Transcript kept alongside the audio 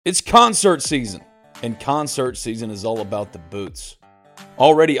It's concert season, and concert season is all about the boots.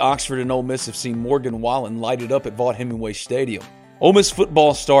 Already, Oxford and Ole Miss have seen Morgan Wallen light it up at Vaught Hemingway Stadium. Ole Miss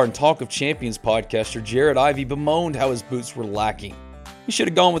football star and Talk of Champions podcaster Jared Ivey bemoaned how his boots were lacking. He should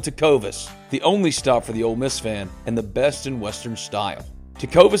have gone with Tecovas, the only stop for the Ole Miss fan, and the best in Western style.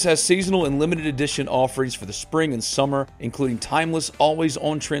 Tecovas has seasonal and limited edition offerings for the spring and summer, including timeless, always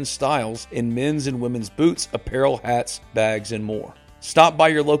on-trend styles in men's and women's boots, apparel, hats, bags, and more. Stop by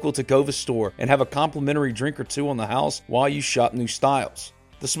your local Tecovas store and have a complimentary drink or two on the house while you shop new styles.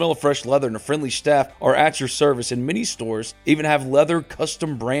 The smell of fresh leather and a friendly staff are at your service, and many stores even have leather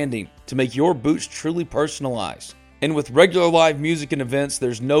custom branding to make your boots truly personalized. And with regular live music and events,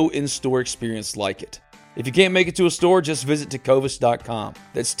 there's no in-store experience like it. If you can't make it to a store, just visit Tecovas.com.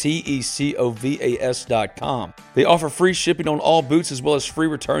 That's Tecovas.com. They offer free shipping on all boots as well as free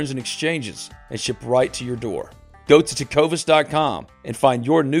returns and exchanges, and ship right to your door. Go to Tecovas.com and find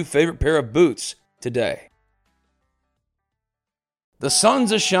your new favorite pair of boots today. The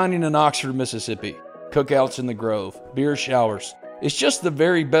sun's shining in Oxford, Mississippi. Cookouts in the Grove, beer showers. It's just the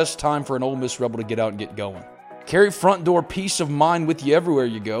very best time for an Ole Miss Rebel to get out and get going. Carry front door peace of mind with you everywhere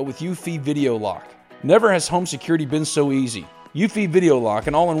you go with UFI Video Lock. Never has home security been so easy. UFI Video Lock,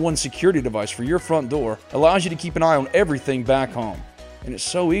 an all-in-one security device for your front door, allows you to keep an eye on everything back home. And it's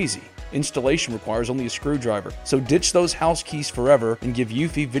so easy. Installation requires only a screwdriver, so ditch those house keys forever and give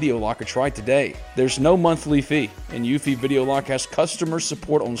UFI Video Lock a try today. There's no monthly fee, and UFI Video Lock has customer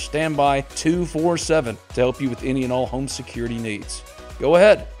support on standby 24/7 to help you with any and all home security needs. Go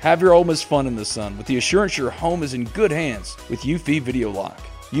ahead, have your Ole Miss fun in the sun with the assurance your home is in good hands with UFI Video Lock.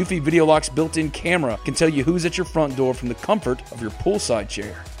 UFI Video Lock's built-in camera can tell you who's at your front door from the comfort of your poolside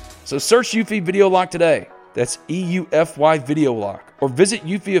chair. So search UFI Video Lock today. That's EUFY Video Lock. Or visit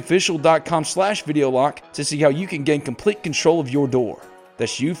UFIofficial.com/videolock to see how you can gain complete control of your door.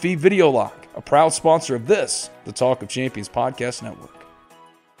 That's UFI Video Lock, a proud sponsor of this, the Talk of Champions Podcast Network.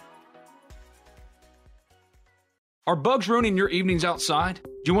 Are bugs ruining your evenings outside?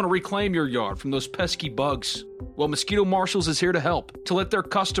 Do you want to reclaim your yard from those pesky bugs? Well, Mosquito Marshals is here to help, to let their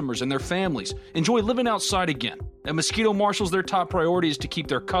customers and their families enjoy living outside again. At Mosquito Marshals, their top priority is to keep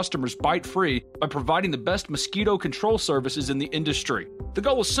their customers bite-free by providing the best mosquito control services in the industry. The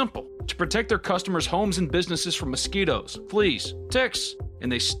goal is simple, to protect their customers' homes and businesses from mosquitoes, fleas, ticks,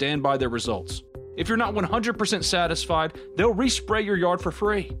 and they stand by their results. If you're not 100% satisfied, they'll respray your yard for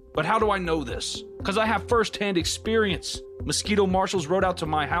free. But how do I know this? Because I have first-hand experience. Mosquito Marshals rode out to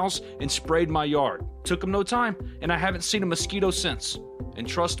my house and sprayed my yard. Took them no time, and I haven't seen a mosquito since. And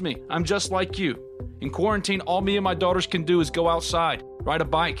trust me, I'm just like you. In quarantine, all me and my daughters can do is go outside, ride a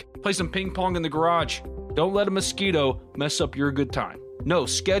bike, play some ping pong in the garage. Don't let a mosquito mess up your good time. No,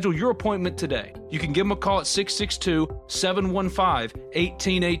 schedule your appointment today. You can give them a call at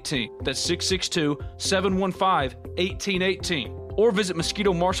 662-715-1818. That's 662-715-1818. Or visit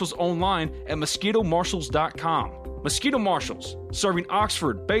Mosquito Marshals online at mosquitomarshals.com. Mosquito Marshals, serving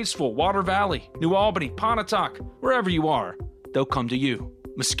Oxford, Batesville, Water Valley, New Albany, Pontotoc, wherever you are, they'll come to you.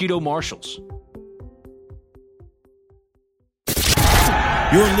 Mosquito Marshals.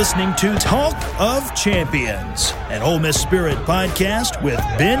 You're listening to Talk of Champions, an Ole Miss Spirit podcast with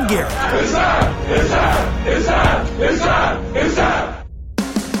Ben Garrett. It's up! It's up! It's up! It's up! It's up!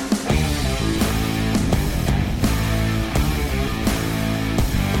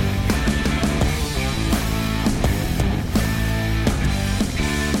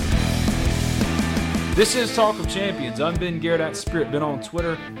 This is Talk of Champions. I'm Ben Garrett at Spirit Ben on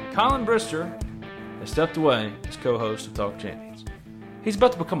Twitter. Colin Brister has stepped away as co-host of Talk of Champions. He's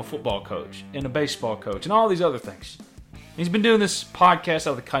about to become a football coach and a baseball coach and all these other things. He's been doing this podcast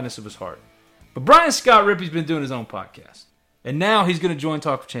out of the kindness of his heart. But Brian Scott Rippee's been doing his own podcast. And now he's going to join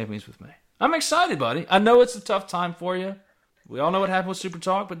Talk of Champions with me. I'm excited, buddy. I know it's a tough time for you. We all know what happened with Super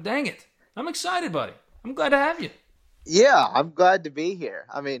Talk, but dang it. I'm excited, buddy. I'm glad to have you. Yeah, I'm glad to be here.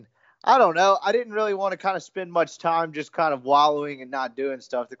 I mean, I don't know. I didn't really want to kind of spend much time just kind of wallowing and not doing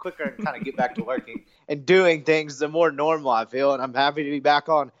stuff. The quicker I can kind of get back to working and doing things, the more normal I feel. And I'm happy to be back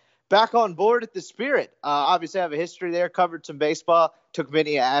on board at the Spirit. Obviously, I have a history there, covered some baseball, took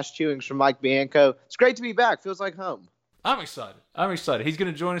many ass chewings from Mike Bianco. It's great to be back. Feels like home. I'm excited. He's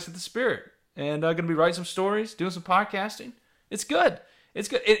going to join us at the Spirit. And going to be writing some stories, doing some podcasting. It's good. And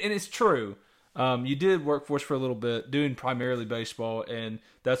it's true. You did work for us for a little bit, doing primarily baseball, and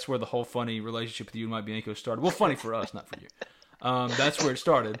that's where the whole funny relationship with you and Mike Bianco started. Well, funny for us, not for you. That's where it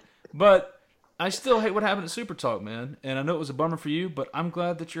started. But I still hate what happened at Super Talk, man. And I know it was a bummer for you, but I'm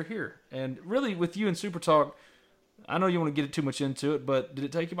glad that you're here. And really, with you and Super Talk, I know you want to get too much into it, but did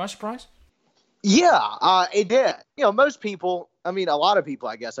it take you by surprise? Yeah, it did. You know, most people I mean, a lot of people,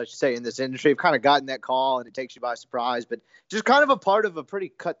 I guess I should say, in this industry have kind of gotten that call and it takes you by surprise, but just kind of a part of a pretty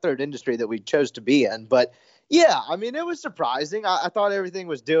cutthroat industry that we chose to be in. But yeah, I mean, it was surprising. I thought everything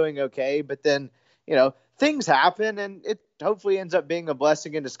was doing okay, but then, things happen and it hopefully ends up being a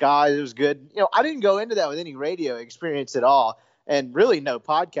blessing in disguise. It was good. I didn't go into that with any radio experience at all and really no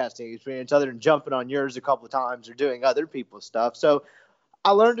podcasting experience other than jumping on yours a couple of times or doing other people's stuff. So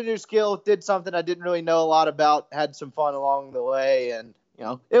I learned a new skill, did something I didn't really know a lot about, had some fun along the way, and,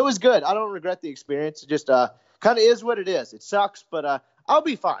 it was good. I don't regret the experience. It just kind of is what it is. It sucks, but I'll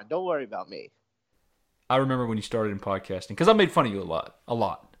be fine. Don't worry about me. I remember when you started in podcasting, because I made fun of you a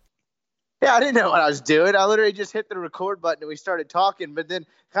lot. Yeah, I didn't know what I was doing. I literally just hit the record button and we started talking. But then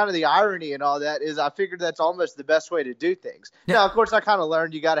kind of the irony and all that is I figured that's almost the best way to do things. Yeah. Now, of course, I kind of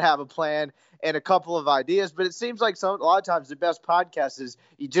learned you got to have a plan and a couple of ideas. But it seems like a lot of times the best podcast is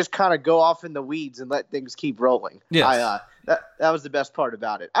you just kind of go off in the weeds and let things keep rolling. Yes. That was the best part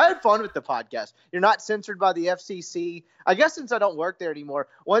about it. I had fun with the podcast. You're not censored by the FCC. I guess since I don't work there anymore.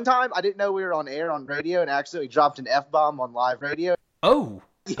 One time I didn't know we were on air on radio and accidentally dropped an F-bomb on live radio. Oh.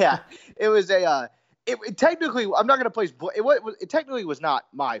 Yeah, it was it technically, I'm not going to place, it technically was not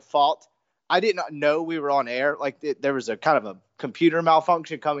my fault. I did not know we were on air. Like there was a kind of a computer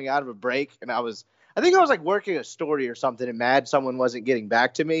malfunction coming out of a break. And I think I was like working a story or something and mad someone wasn't getting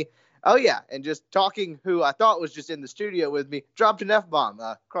back to me. Oh yeah. And just talking who I thought was just in the studio with me, dropped an F-bomb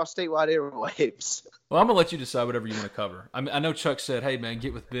across statewide airwaves. Well, I'm going to let you decide whatever you want to cover. I know Chuck said, hey man,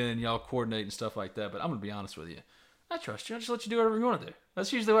 get with Ben, y'all coordinate and stuff like that. But I'm going to be honest with you. I trust you. I'll just let you do whatever you want to do.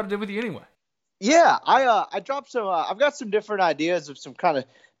 That's usually what I did with you anyway. Yeah, I dropped some. I've got some different ideas of some kind of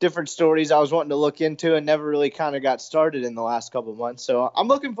different stories I was wanting to look into and never really kind of got started in the last couple of months. So I'm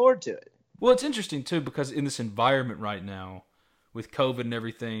looking forward to it. Well, it's interesting too because in this environment right now with COVID and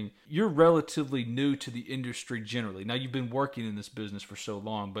everything, you're relatively new to the industry generally. Now you've been working in this business for so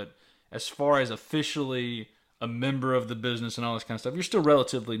long, but as far as officially a member of the business and all this kind of stuff, you're still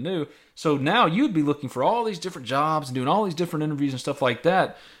relatively new. So now you'd be looking for all these different jobs and doing all these different interviews and stuff like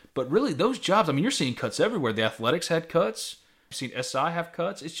that. But really those jobs, I mean, you're seeing cuts everywhere. The Athletics had cuts. You've seen SI have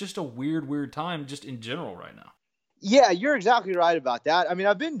cuts. It's just a weird time just in general right now. Yeah, you're exactly right about that. I mean,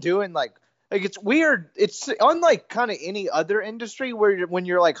 I've been doing like it's weird. It's unlike kind of any other industry where when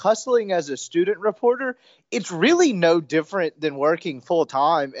you're like hustling as a student reporter, it's really no different than working full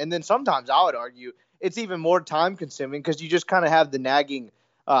time. And then sometimes I would argue it's even more time consuming because you just kind of have the nagging,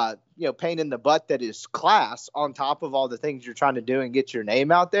 pain in the butt that is class on top of all the things you're trying to do and get your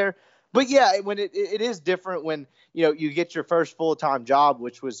name out there. But yeah, when it is different when, you get your first full-time job,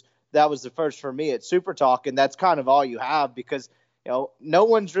 that was the first for me at Super Talk. And that's kind of all you have because, no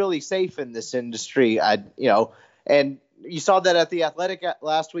one's really safe in this industry. And you saw that at the Athletic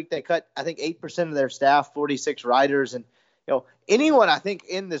last week, they cut, I think 8% of their staff, 46 writers. And, anyone I think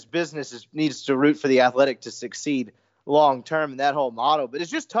in this business needs to root for the Athletic to succeed long term in that whole model. But it's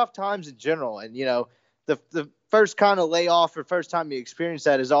just tough times in general. And, the first kind of layoff or first time you experience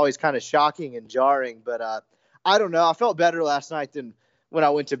that is always kind of shocking and jarring. But I don't know. I felt better last night than when I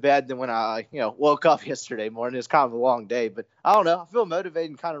went to bed than when I, woke up yesterday morning. It's kind of a long day. But I don't know. I feel motivated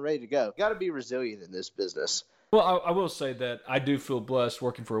and kind of ready to go. Got to be resilient in this business. Well, I will say that I do feel blessed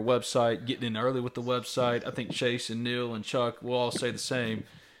working for a website, getting in early with the website. I think Chase and Neil and Chuck will all say the same.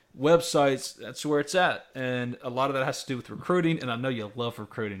 Websites, that's where it's at. And a lot of that has to do with recruiting, and I know you love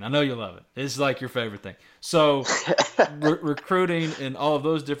recruiting. I know you love it. It's like your favorite thing. So recruiting and all of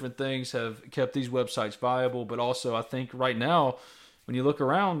those different things have kept these websites viable. But also I think right now, when you look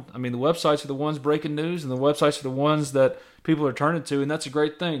around, I mean, the websites are the ones breaking news, and the websites are the ones that people are turning to, and that's a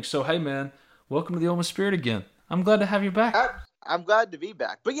great thing. So, hey, man, welcome to the Ole Miss Spirit again. I'm glad to have you back. I'm glad to be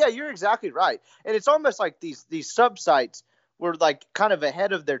back. But yeah, you're exactly right. And it's almost like these sub-sites were like kind of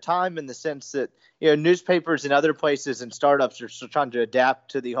ahead of their time in the sense that, newspapers and other places and startups are still trying to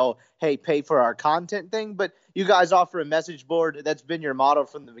adapt to the whole, hey, pay for our content thing. But you guys offer a message board. That's been your model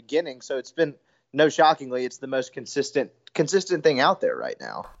from the beginning. So it's been, no shockingly, it's the most consistent thing out there right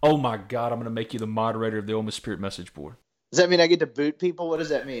now. Oh, my God. I'm going to make you the moderator of the Ole Miss Spirit message board. Does that mean I get to boot people? What does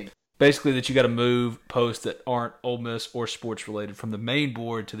that mean? Basically, that you got to move posts that aren't Ole Miss or sports related from the main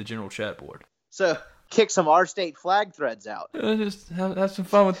board to the general chat board. So kick some our state flag threads out. Just have some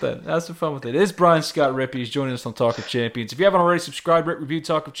fun with that. Have some fun with it. It's Brian Scott Rippee. He's joining us on Talk of Champions. If you haven't already subscribed, rate, review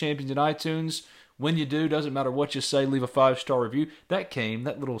Talk of Champions in iTunes. When you do, doesn't matter what you say, leave a 5-star review.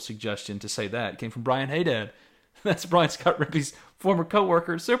 That little suggestion to say that came from Brian Haydad. That's Brian Scott Rippee's former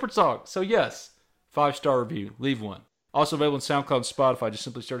co-worker at Super Talk. So yes, 5-star review. Leave one. Also available on SoundCloud and Spotify. Just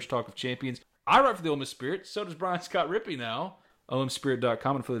simply search Talk of Champions. I write for the Ole Miss Spirit. So does Brian Scott Rippee now.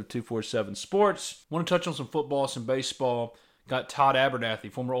 OMSpirit.com and affiliate of 247 Sports. Want to touch on some football, some baseball. Got Todd Abernethy,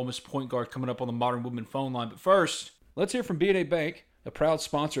 former Ole Miss point guard, coming up on the Modern Woodman phone line. But first, let's hear from B&A Bank, a proud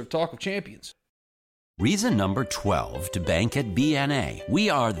sponsor of Talk of Champions. Reason number 12 to bank at BNA. We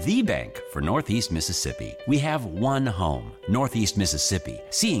are the bank for Northeast Mississippi. We have one home, Northeast Mississippi.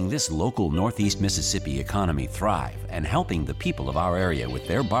 Seeing this local Northeast Mississippi economy thrive and helping the people of our area with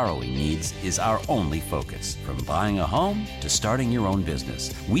their borrowing needs is our only focus. From buying a home to starting your own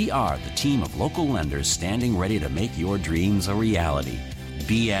business, we are the team of local lenders standing ready to make your dreams a reality.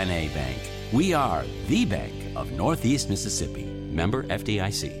 BNA Bank. We are the bank of Northeast Mississippi. Member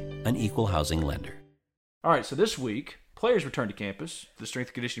FDIC, an equal housing lender. All right, so this week, players return to campus, the strength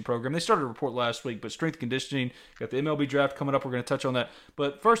and conditioning program. They started a report last week, but strength and conditioning, got the MLB draft coming up. We're going to touch on that.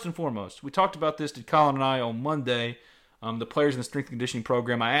 But first and foremost, we talked about this, did Colin and I, on Monday, the players in the strength and conditioning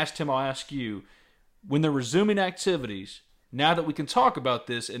program. I asked him, I'll ask you, when they're resuming activities, now that we can talk about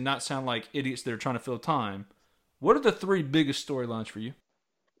this and not sound like idiots that are trying to fill time, what are the three biggest storylines for you?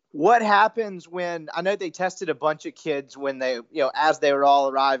 What happens when, I know they tested a bunch of kids when they, as they were all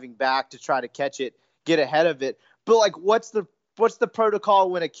arriving back to try to catch it, get ahead of it. But like, what's the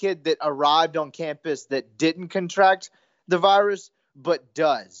protocol when a kid that arrived on campus that didn't contract the virus but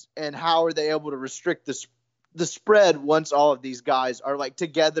does? And how are they able to restrict the spread once all of these guys are like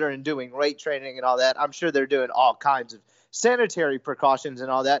together and doing weight training and all that? I'm sure they're doing all kinds of sanitary precautions and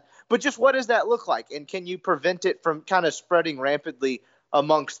all that. But just what does that look like? And can you prevent it from kind of spreading rampantly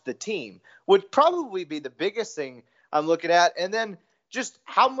amongst the team? Would probably be the biggest thing I'm looking at. And then just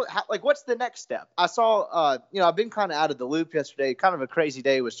how what's the next step? I saw, I've been kind of out of the loop yesterday. Kind of a crazy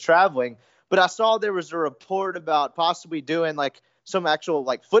day, was traveling, but I saw there was a report about possibly doing like some actual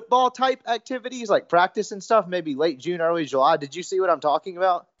like football type activities, like practice and stuff, maybe late June, early July. Did you see what I'm talking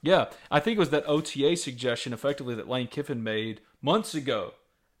about? Yeah, I think it was that OTA suggestion effectively that Lane Kiffin made months ago.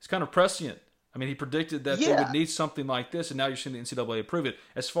 It's kind of prescient. I mean, he predicted that they would need something like this, and now you're seeing the NCAA approve it.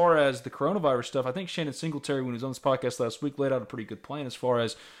 As far as the coronavirus stuff, I think Shannon Singletary, when he was on this podcast last week, laid out a pretty good plan as far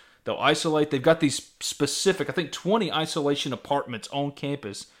as they'll isolate. They've got these specific, I think, 20 isolation apartments on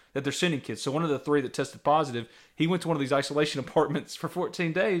campus that they're sending kids. So one of the three that tested positive, he went to one of these isolation apartments for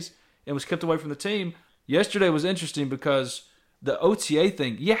 14 days and was kept away from the team. Yesterday was interesting because the OTA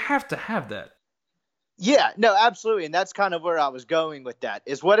thing, you have to have that. Yeah, no, absolutely. And that's kind of where I was going with that,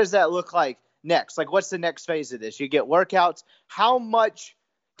 is what does that look like next? Like, what's the next phase of this? You get workouts. How much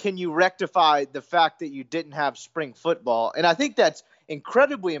can you rectify the fact that you didn't have spring football? And I think that's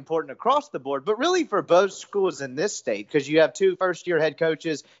incredibly important across the board, but really for both schools in this state, because you have two first-year head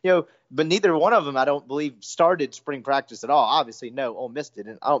coaches, but neither one of them, I don't believe, started spring practice at all. Obviously, no, Ole Miss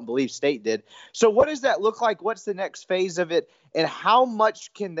didn't. I don't believe State did. So what does that look like? What's the next phase of it? And how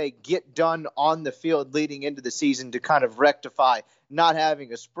much can they get done on the field leading into the season to kind of rectify not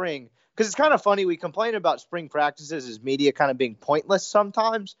having a spring? Because it's kind of funny, we complain about spring practices as media kind of being pointless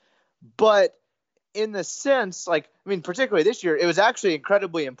sometimes, but in the sense, particularly this year, it was actually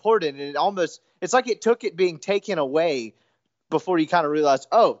incredibly important, and it's like it took it being taken away before you kind of realized,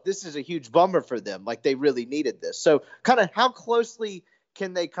 oh, this is a huge bummer for them. Like, they really needed this. So kind of how closely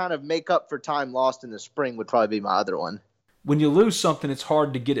can they kind of make up for time lost in the spring would probably be my other one. When you lose something, it's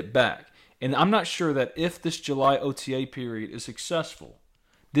hard to get it back. And I'm not sure that if this July OTA period is successful,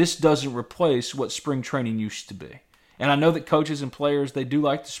 this doesn't replace what spring training used to be. And I know that coaches and players, they do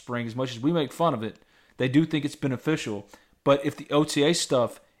like the spring. As much as we make fun of it, they do think it's beneficial. But if the OTA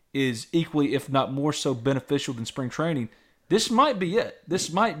stuff is equally, if not more so, beneficial than spring training, this might be it.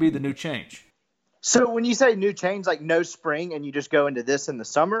 This might be the new change. So when you say new change, like no spring and you just go into this in the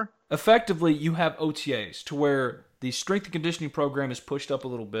summer? Effectively, you have OTAs to where the strength and conditioning program is pushed up a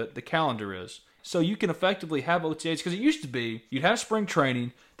little bit. The calendar is. So you can effectively have OTAs, because it used to be you'd have spring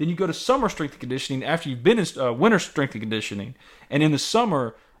training, then you go to summer strength and conditioning after you've been in winter strength and conditioning. And in the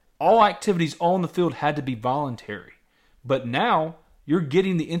summer, all activities on the field had to be voluntary. But now you're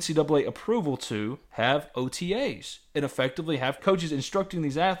getting the NCAA approval to have OTAs and effectively have coaches instructing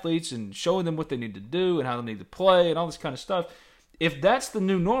these athletes and showing them what they need to do and how they need to play and all this kind of stuff. If that's the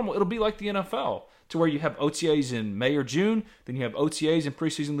new normal, it'll be like the NFL, to where you have OTAs in May or June, then you have OTAs in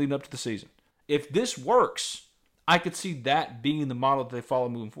preseason leading up to the season. If this works, I could see that being the model that they follow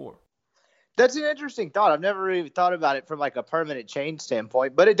moving forward. That's an interesting thought. I've never really thought about it from like a permanent change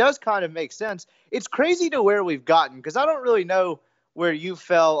standpoint, but it does kind of make sense. It's crazy to where we've gotten, because I don't really know where you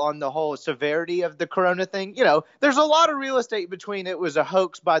fell on the whole severity of the corona thing. There's a lot of real estate between it was a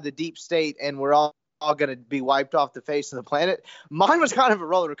hoax by the deep state and we're all going to be wiped off the face of the planet. Mine was kind of a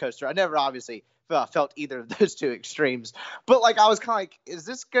roller coaster. I never obviously felt either of those two extremes, but I was kind of like, is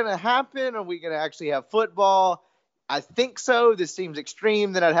this going to happen? Are we going to actually have football? I think so. This seems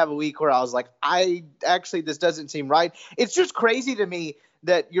extreme. Then I'd have a week where I was like, this doesn't seem right. It's just crazy to me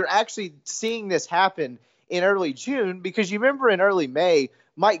that you're actually seeing this happen in early June, because you remember in early May,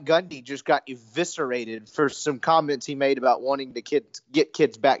 Mike Gundy just got eviscerated for some comments he made about wanting to get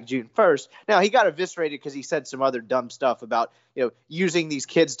kids back June 1st. Now, he got eviscerated because he said some other dumb stuff about, using these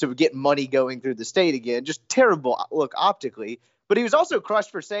kids to get money going through the state again. Just terrible look optically. But he was also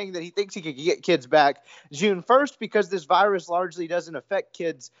crushed for saying that he thinks he could get kids back June 1st because this virus largely doesn't affect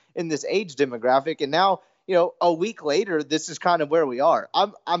kids in this age demographic. And now, a week later, this is kind of where we are.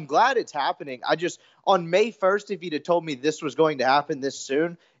 I'm glad it's happening. On May 1st, if you'd have told me this was going to happen this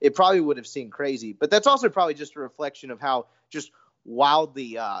soon, it probably would have seemed crazy. But that's also probably just a reflection of how just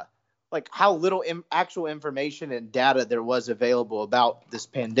wildly, how little actual information and data there was available about this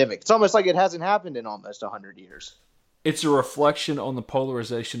pandemic. It's almost like it hasn't happened in almost 100 years. It's a reflection on the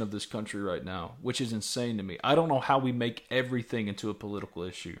polarization of this country right now, which is insane to me. I don't know how we make everything into a political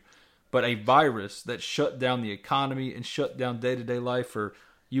issue, but a virus that shut down the economy and shut down day-to-day life for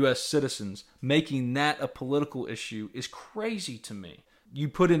U.S. citizens, making that a political issue is crazy to me. You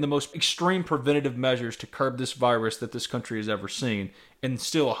put in the most extreme preventative measures to curb this virus that this country has ever seen, and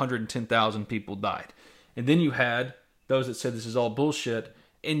still 110,000 people died. And then you had those that said this is all bullshit,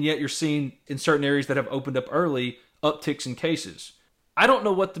 and yet you're seeing in certain areas that have opened up early upticks in cases. I don't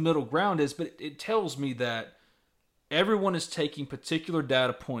know what the middle ground is, but it tells me that everyone is taking particular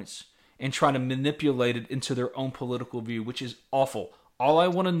data points and trying to manipulate it into their own political view, which is awful. All I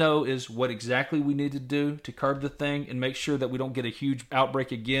want to know is what exactly we need to do to curb the thing and make sure that we don't get a huge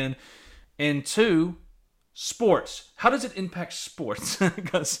outbreak again. And two, sports. How does it impact sports?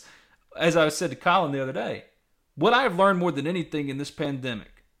 Because, as I said to Colin the other day, what I have learned more than anything in this pandemic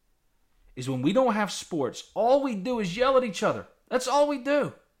is when we don't have sports, all we do is yell at each other. That's all we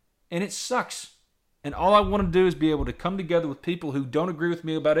do. And it sucks. And all I want to do is be able to come together with people who don't agree with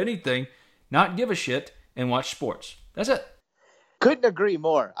me about anything, not give a shit, and watch sports. That's it. Couldn't agree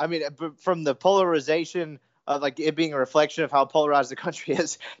more. I mean, from the polarization of it being a reflection of how polarized the country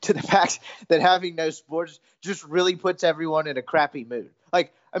is to the fact that having no sports just really puts everyone in a crappy mood.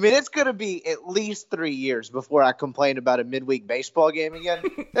 It's going to be at least 3 years before I complain about a midweek baseball game again.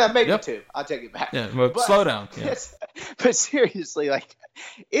 Maybe Yep. 2. I'll take it back. Yeah, but slow down. Yeah. But seriously,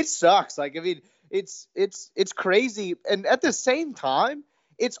 it sucks. It's crazy. And at the same time,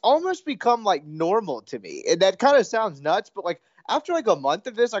 it's almost become normal to me. And that kind of sounds nuts, but after a month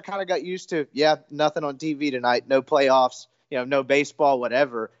of this, I kind of got used to, nothing on TV tonight, no playoffs, no baseball,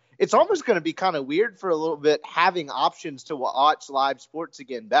 whatever. It's almost going to be kind of weird for a little bit having options to watch live sports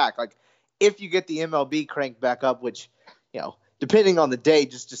again back. If you get the MLB cranked back up, which, depending on the day,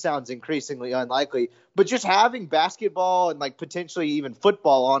 just sounds increasingly unlikely. But just having basketball and potentially even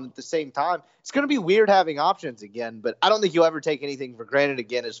football on at the same time, it's going to be weird having options again. But I don't think you'll ever take anything for granted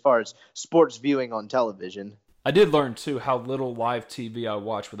again as far as sports viewing on television. I did learn, too, how little live TV I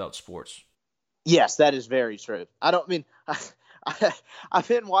watch without sports. Yes, that is very true. I've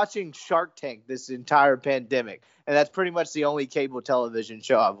been watching Shark Tank this entire pandemic, and that's pretty much the only cable television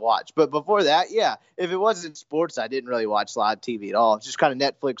show I've watched. But before that, if it wasn't sports, I didn't really watch live TV at all. It's just kind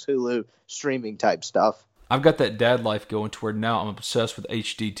of Netflix, Hulu, streaming type stuff. I've got that dad life going to where now I'm obsessed with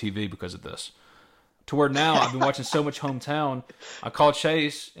HD TV because of this. To where now I've been watching so much Hometown, I call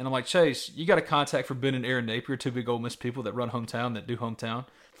Chase, and I'm like, Chase, you got a contact for Ben and Aaron Napier, two big Ole Miss people that run Hometown, that do Hometown.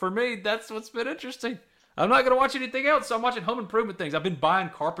 For me, that's what's been interesting. I'm not going to watch anything else, so I'm watching home improvement things. I've been buying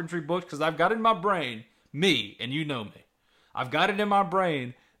carpentry books because I've got in my brain, me, and you know me, I've got it in my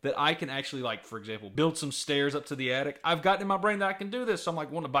brain that I can actually, for example, build some stairs up to the attic. I've got in my brain that I can do this, so I'm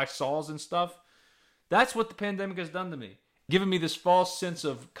wanting to buy saws and stuff. That's what the pandemic has done to me, giving me this false sense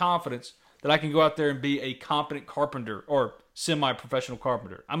of confidence that I can go out there and be a competent carpenter or semi-professional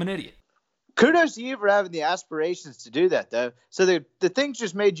carpenter. I'm an idiot. Kudos to you for having the aspirations to do that, though. So the things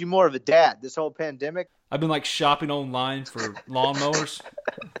just made you more of a dad, this whole pandemic. I've been shopping online for lawnmowers.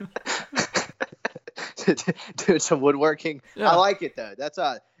 Doing some woodworking. Yeah. I like it, though. That's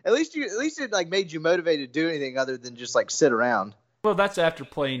at least it made you motivated to do anything other than just sit around. Well, that's after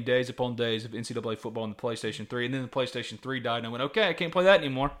playing days upon days of NCAA football on the PlayStation 3, and then the PlayStation 3 died, and I went, okay, I can't play that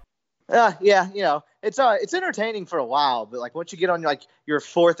anymore. It's entertaining for a while, but once you get on your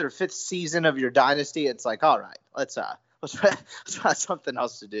 4th or 5th season of your dynasty, it's all right, let's find something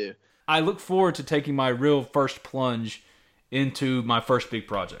else to do. I look forward to taking my real first plunge into my first big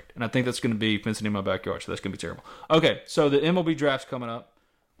project, and I think that's going to be fencing in my backyard, so that's going to be terrible. Okay, so the MLB draft's coming up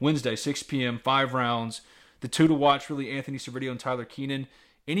Wednesday, 6 p.m., 5 rounds. The two to watch, really, Anthony Servideo and Tyler Keenan.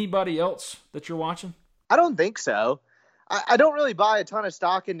 Anybody else that you're watching? I don't think so. I don't really buy a ton of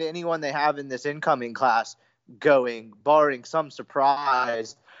stock into anyone they have in this incoming class. going, barring some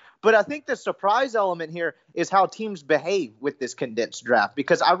surprise. But I think the surprise element here is how teams behave with this condensed draft,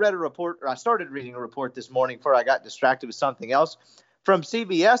 because I started reading a report this morning before I got distracted with something else from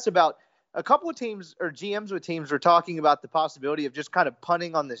CBS about a couple of teams, or GMs with teams, were talking about the possibility of just kind of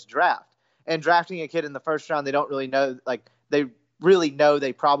punting on this draft and drafting a kid in the first round they don't really know, like they really know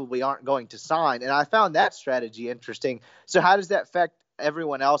they probably aren't going to sign. And I found that strategy interesting. So how does that affect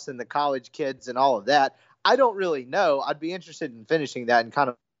everyone else and the college kids and all of that? I don't really know. I'd be interested in finishing that and kind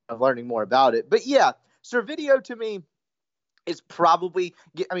of learning more about it. But yeah, Servideo to me is probably,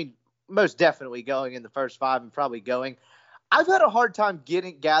 most definitely going in the first 5 and probably going. I've had a hard time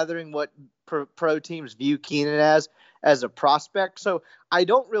gathering what pro teams view Keenan as a prospect. So I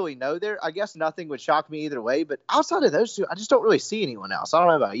don't really know there. I guess nothing would shock me either way. But outside of those two, I just don't really see anyone else. I don't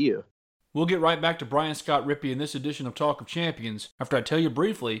know about you. We'll get right back to Brian Scott Rippee in this edition of Talk of Champions after I tell you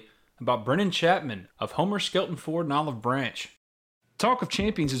briefly about Brennan Chapman of Homer Skelton Ford and Olive Branch. Talk of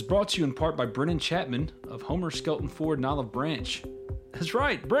Champions is brought to you in part by Brennan Chapman of Homer Skelton Ford and Olive Branch. That's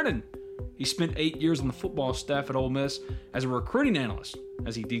right, Brennan. He spent 8 years on the football staff at Ole Miss as a recruiting analyst,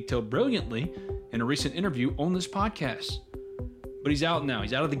 as he detailed brilliantly in a recent interview on this podcast. But he's out now.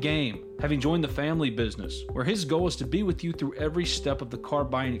 He's out of the game, having joined the family business, where his goal is to be with you through every step of the car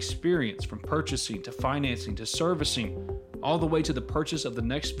buying experience, from purchasing to financing to servicing, all the way to the purchase of the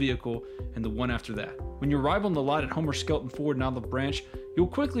next vehicle and the one after that. When you arrive on the lot at Homer Skelton Ford and Olive Branch, you'll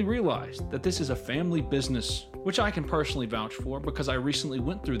quickly realize that this is a family business, which I can personally vouch for because I recently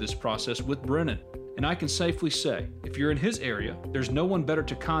went through this process with Brennan. And I can safely say, if you're in his area, there's no one better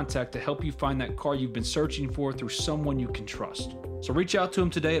to contact to help you find that car you've been searching for through someone you can trust. So reach out to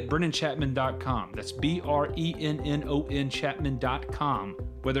him today at BrennanChapman.com. That's BRENNON Chapman.com.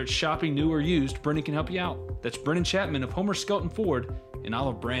 Whether it's shopping new or used, Brennan can help you out. That's Brennan Chapman of Homer Skelton Ford in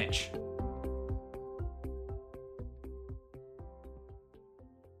Olive Branch.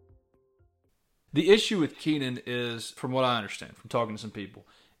 The issue with Keenan is, from what I understand, from talking to some people,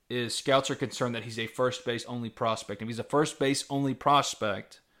 is scouts are concerned that he's a first base only prospect. If he's a first base only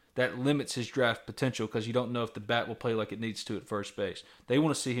prospect, that limits his draft potential because you don't know if the bat will play like it needs to at first base. They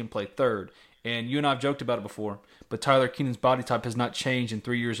want to see him play third. And you and I have joked about it before, but Tyler Keenan's body type has not changed in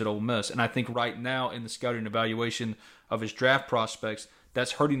 3 years at Ole Miss. And I think right now in the scouting evaluation of his draft prospects,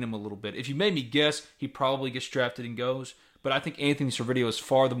 that's hurting him a little bit. If you made me guess, he probably gets drafted and goes. But I think Anthony Servideo is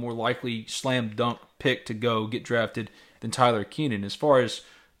far the more likely slam dunk pick to get drafted than Tyler Keenan. As far as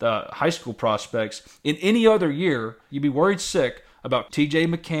the high school prospects, in any other year, you'd be worried sick about TJ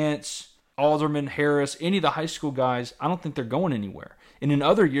McCants, Alderman, Harris, any of the high school guys. I don't think they're going anywhere. And in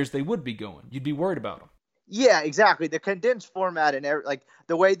other years, they would be going. You'd be worried about them. Yeah, exactly. The condensed format and like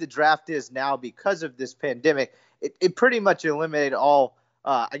the way the draft is now because of this pandemic, it pretty much eliminated all,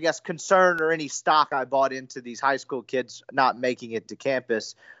 I guess, concern or any stock I bought into these high school kids not making it to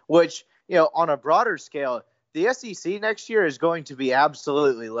campus, which, on a broader scale, the SEC next year is going to be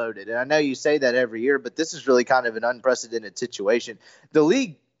absolutely loaded. And I know you say that every year, but this is really kind of an unprecedented situation. The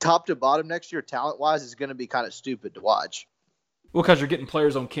league, top to bottom next year, talent-wise, is going to be kind of stupid to watch. Well, because you're getting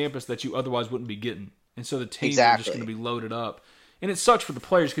players on campus that you otherwise wouldn't be getting. And so the teams are just going to be loaded up. And it sucks for the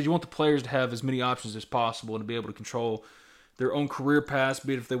players because you want the players to have as many options as possible and to be able to control their own career paths,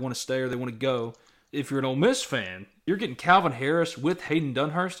 be it if they want to stay or they want to go. If you're an Ole Miss fan, you're getting Calvin Harris with Hayden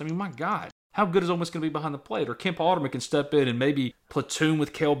Dunhurst. I mean, my God. How good is Ole Miss going to be behind the plate? Or Kemp Alderman can step in and maybe platoon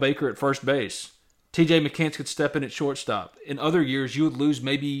with Cale Baker at first base. TJ McCants could step in at shortstop. In other years, you would lose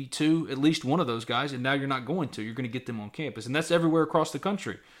maybe at least one of those guys, and now you're not going to. You're going to get them on campus, and that's everywhere across the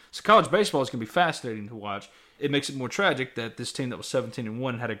country. So college baseball is going to be fascinating to watch. It makes it more tragic that this team that was 17-1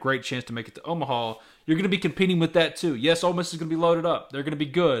 and had a great chance to make it to Omaha, you're going to be competing with that too. Yes, Ole Miss is going to be loaded up. They're going to be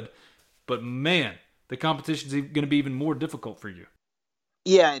good, but man, the competition is going to be even more difficult for you.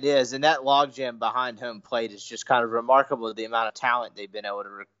 Yeah, it is. And that logjam behind home plate is just kind of remarkable, the amount of talent they've been able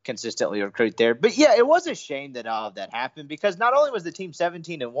to consistently recruit there. But yeah, it was a shame that all of that happened because not only was the team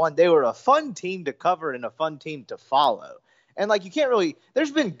 17-1, they were a fun team to cover and a fun team to follow. And you can't really,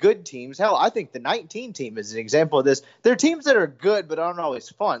 there's been good teams. Hell, I think the 19 team is an example of this. There are teams that are good, but aren't always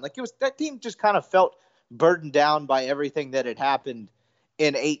fun. That team just kind of felt burdened down by everything that had happened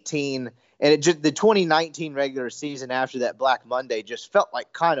in 18. And the 2019 regular season after that Black Monday just felt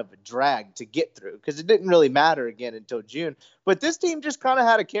like kind of a drag to get through because it didn't really matter again until June. But this team just kind of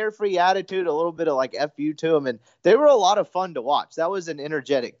had a carefree attitude, a little bit of FU to them, and they were a lot of fun to watch. That was an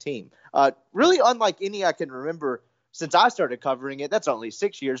energetic team. Really unlike any I can remember since I started covering it. That's only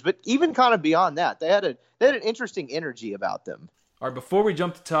 6 years, but even kind of beyond that, they had an interesting energy about them. All right, before we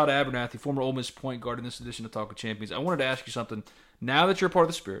jump to Todd Abernethy, former Ole Miss point guard in this edition of Talk of Champions, I wanted to ask you something. Now that you're a part of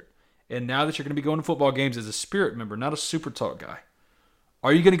the Spirit, And now that you're going to be going to football games as a Spirit member, not a Super Talk guy,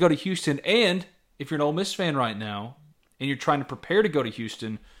 are you going to go to Houston? And if you're an Ole Miss fan right now and you're trying to prepare to go to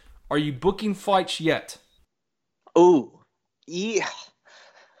Houston, are you booking flights yet? Ooh, yeah.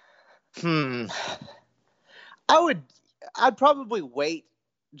 I'd probably wait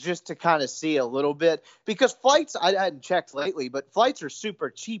just to kind of see a little bit, because flights, I hadn't checked lately, but flights are super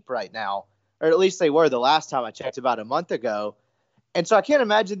cheap right now, or at least they were the last time I checked about a month ago. And so I can't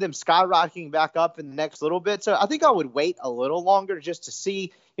imagine them skyrocketing back up in the next little bit. So I think I would wait a little longer just to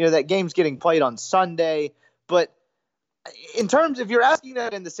see, that game's getting played on Sunday. But in terms, if you're asking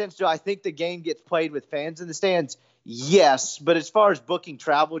that in the sense, do I think the game gets played with fans in the stands? Yes. But as far as booking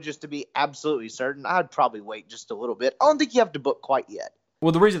travel, just to be absolutely certain, I'd probably wait just a little bit. I don't think you have to book quite yet.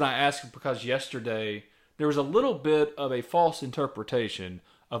 Well, the reason I ask is because yesterday there was a little bit of a false interpretation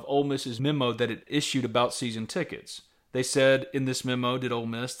of Ole Miss's memo that it issued about season tickets. They said in this memo, did Ole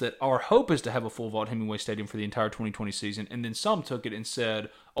Miss, that our hope is to have a full Vaught-Hemingway Stadium for the entire 2020 season. And then some took it and said,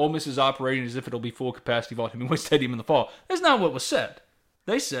 Ole Miss is operating as if it'll be full capacity Vaught-Hemingway Stadium in the fall. That's not what was said.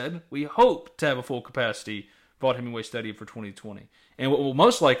 They said, we hope to have a full capacity Vaught-Hemingway Stadium for 2020. And what will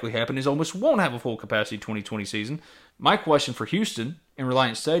most likely happen is Ole Miss won't have a full capacity 2020 season. My question for Houston and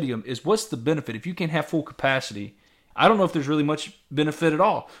Reliant Stadium is, what's the benefit? If you can't have full capacity, I don't know if there's really much benefit at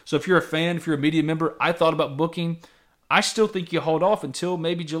all. So if you're a fan, if you're a media member, I thought about booking. I still think you hold off until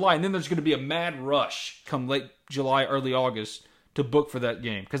maybe July. And then there's going to be a mad rush come late July, early August to book for that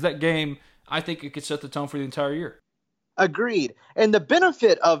game. Because that game, I think it could set the tone for the entire year. Agreed. And the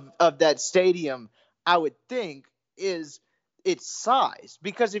benefit of that stadium, I would think, is its size.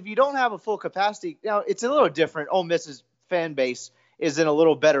 Because if you don't have a full capacity, it's a little different. Ole Miss's fan base is in a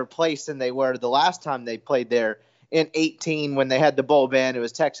little better place than they were the last time they played there in 2018 when they had the bowl ban. It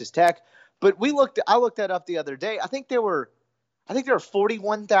was Texas Tech. But I looked that up the other day. I think there were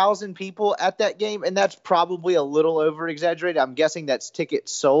 41,000 people at that game, and that's probably a little over exaggerated. I'm guessing that's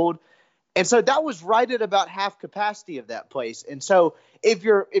tickets sold. And so that was right at about half capacity of that place. And so if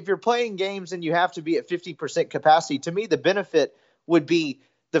you're playing games and you have to be at 50% capacity, to me the benefit would be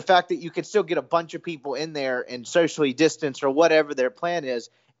the fact that you could still get a bunch of people in there and socially distance or whatever their plan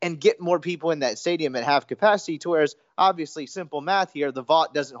is, and get more people in that stadium at half capacity, to whereas obviously simple math here, the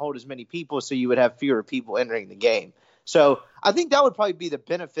Vaught doesn't hold as many people, so you would have fewer people entering the game. So I think that would probably be the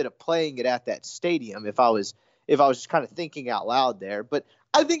benefit of playing it at that stadium if I was just kind of thinking out loud there. But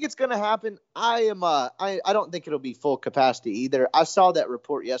I think it's going to happen. I don't think it'll be full capacity either. I saw that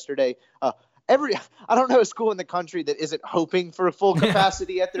report yesterday. I don't know a school in the country that isn't hoping for a full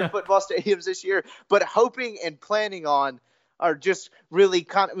capacity at their football stadiums this year, but hoping and planning on are just really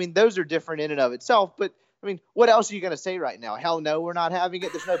those are different in and of itself. But what else are you going to say right now? Hell no, we're not having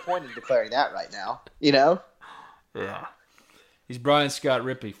it. There's no point in declaring that right now, Yeah. He's Brian Scott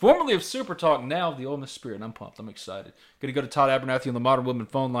Rippee, formerly of Super Talk, now of the Ole Miss Spirit. I'm pumped. I'm excited. Going to go to Todd Abernethy on the Modern Women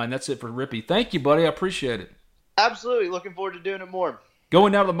phone line. That's it for Rippee. Thank you, buddy. I appreciate it. Absolutely. Looking forward to doing it more.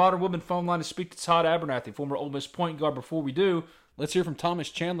 Going now to the Modern Women phone line to speak to Todd Abernethy, former Ole Miss point guard. Before we do, let's hear from Thomas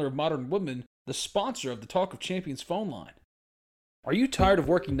Chandler of Modern Women, the sponsor of the Talk of Champions phone line. Are you tired of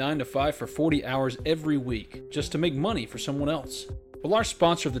working 9 to 5 for 40 hours every week just to make money for someone else? Well, our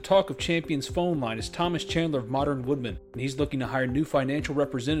sponsor of the Talk of Champions phone line is Thomas Chandler of Modern Woodmen, and he's looking to hire new financial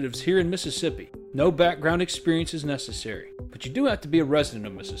representatives here in Mississippi. No background experience is necessary, but you do have to be a resident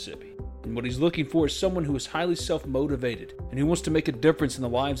of Mississippi. And what he's looking for is someone who is highly self-motivated and who wants to make a difference in the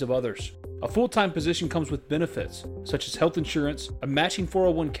lives of others. A full-time position comes with benefits, such as health insurance, a matching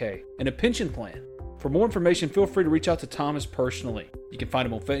 401k, and a pension plan. For more information, feel free to reach out to Thomas personally. You can find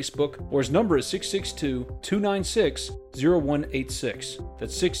him on Facebook, or his number is 662-296-0186.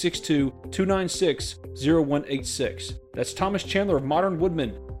 That's 662-296-0186. That's Thomas Chandler of Modern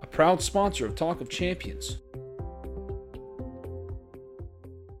Woodmen, a proud sponsor of Talk of Champions.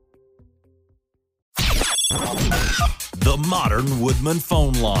 The Modern Woodman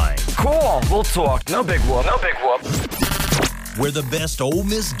phone line. Cool, we'll talk. No big whoop. Where the best Ole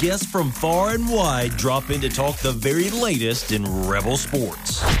Miss guests from far and wide drop in to talk the very latest in Rebel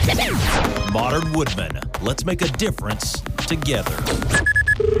sports. Modern Woodman, let's make a difference together.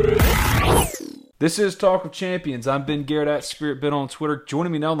 This is Talk of Champions. I'm Ben Garrett at Spirit Ben on Twitter.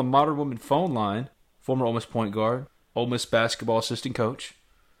 Joining me now on the Modern Women phone line, former Ole Miss point guard, Ole Miss basketball assistant coach,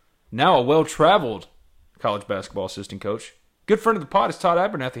 now a well-traveled college basketball assistant coach. Good friend of the pod is Todd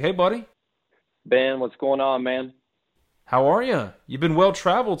Abernethy. Hey, buddy. Ben, what's going on, man? How are you? You've been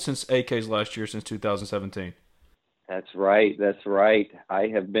well-traveled since AK's last year, since 2017. That's right. I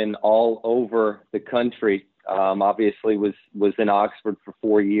have been all over the country. Obviously was in Oxford for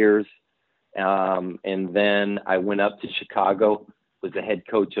 4 years. And then I went up to Chicago was the head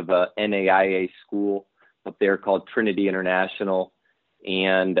coach of a NAIA school up there called Trinity International.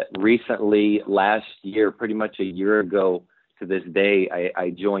 And recently, last year, pretty much a year ago to this day, I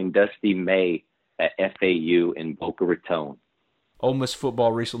joined Dusty May at FAU in Boca Raton. Ole Miss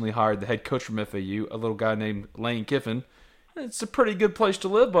football recently hired the head coach from FAU, a little guy named Lane Kiffin. It's a pretty good place to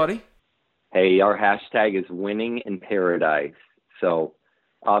live, buddy. Hey, our hashtag is winning in paradise. So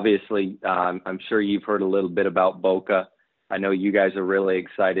obviously, I'm sure you've heard a little bit about Boca. I know you guys are really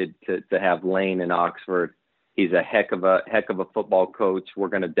excited to have Lane in Oxford. He's a heck of a football coach. We're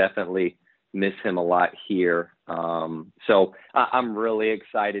going to definitely miss him a lot here. So I'm really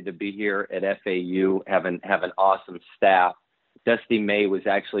excited to be here at FAU, have an awesome staff. Dusty May was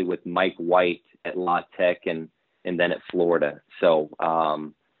actually with Mike White at La Tech and then at Florida. So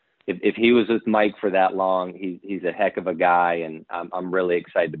if he was with Mike for that long, he's a heck of a guy, and I'm really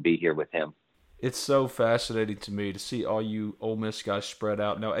excited to be here with him. It's so fascinating to me to see all you Ole Miss guys spread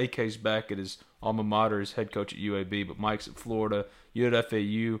out. Now, AK's back at his alma mater as head coach at UAB, but Mike's at Florida, you at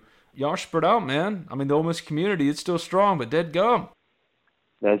FAU. Y'all are spread out, man. I mean, the Ole Miss community, it's still strong, but dead gum.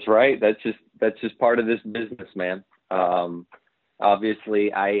 That's right. That's just part of this business, man.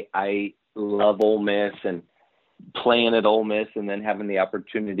 Obviously, I love Ole Miss, and playing at Ole Miss and then having the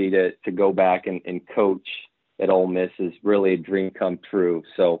opportunity to go back and coach at Ole Miss is really a dream come true.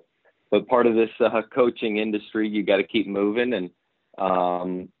 So, but part of this coaching industry, you got to keep moving, and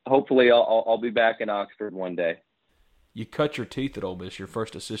hopefully I'll be back in Oxford one day. You cut your teeth at Ole Miss. Your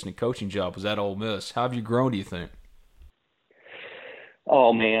first assistant coaching job was at Ole Miss. How have you grown, do you think?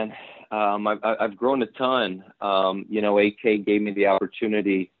 Oh, man. I've grown a ton. AK gave me the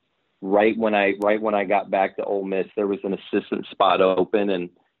opportunity right when I got back to Ole Miss. There was an assistant spot open, and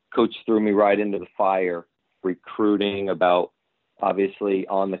Coach threw me right into the fire, recruiting, about obviously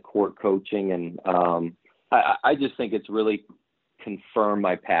on the court coaching. And I just think it's really confirmed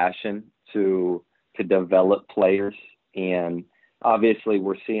my passion to develop players. And obviously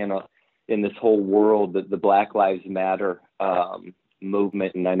we're seeing in this whole world that the Black Lives Matter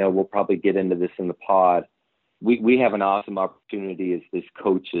movement, and I know we'll probably get into this in the pod. We have an awesome opportunity as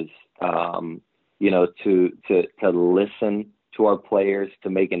coaches, to listen to our players, to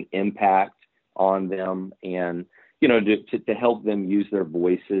make an impact on them, and to help them use their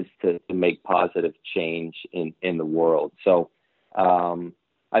voices to make positive change in the world. So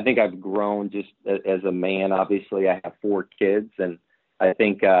I think I've grown just as a man. Obviously, I have 4 kids, and I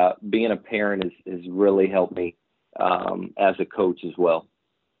think being a parent has really helped me as a coach as well.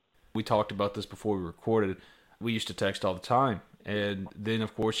 We talked about this before we recorded. We used to text all the time, and then,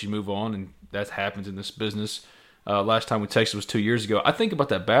 of course, you move on, and that happens in this business. Last time we texted was 2 years ago. I think about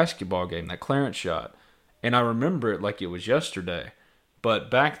that basketball game, that Clarence shot, and I remember it like it was yesterday.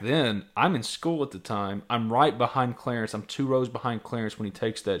 But back then, I'm in school at the time. I'm right behind Clarence. I'm 2 rows behind Clarence when he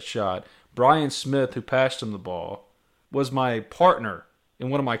takes that shot. Brian Smith, who passed him the ball, was my partner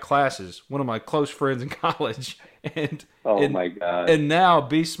in one of my classes, one of my close friends in college. My God. And now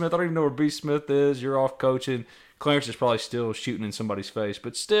B. Smith, I don't even know where B. Smith is. You're off coaching. Clarence is probably still shooting in somebody's face.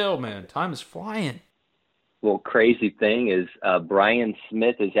 But still, man, time is flying. Well, crazy thing is Brian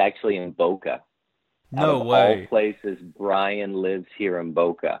Smith is actually in Boca. No Out of way. all places, Brian lives here in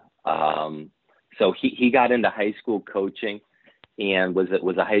Boca. So he got into high school coaching and was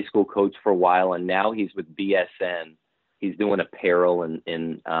a high school coach for a while, and now he's with BSN. He's doing apparel,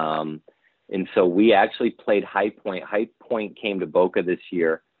 and so we actually played High Point. High Point came to Boca this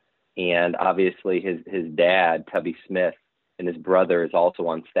year, and obviously his dad, Tubby Smith, and his brother is also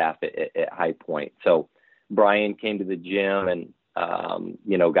on staff at High Point. So Brian came to the gym and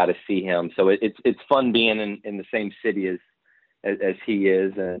got to see him. So it's fun being in the same city as he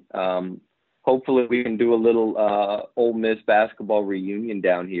is, and hopefully we can do a little Ole Miss basketball reunion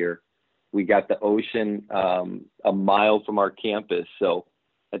down here. We got the ocean a mile from our campus, so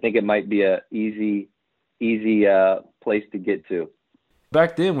I think it might be a easy place to get to.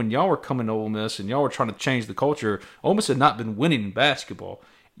 Back then, when y'all were coming to Ole Miss and y'all were trying to change the culture, Ole Miss had not been winning in basketball.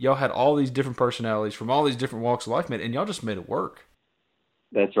 Y'all had all these different personalities from all these different walks of life, man, and y'all just made it work.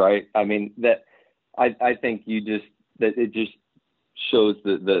 That's right. I mean, I think it just shows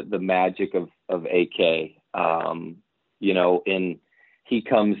the magic of AK. And he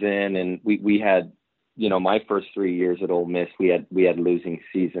comes in, and we had, my first 3 years at Ole Miss, we had losing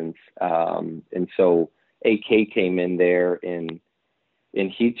seasons. And so AK came in there and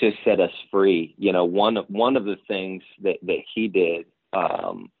he just set us free. One of the things that he did,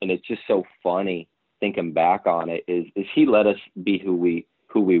 and it's just so funny thinking back on it, is he let us be who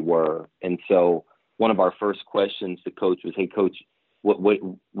we were. And so one of our first questions to coach was, "Hey coach,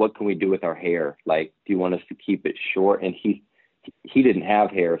 what can we do with our hair? Like, do you want us to keep it short?" And he he didn't have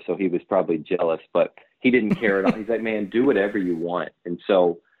hair, so he was probably jealous, but he didn't care at all. He's like, man, do whatever you want. And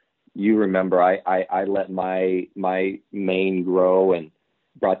so you remember I let my mane grow and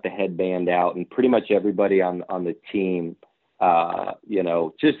brought the headband out, and pretty much everybody on the team,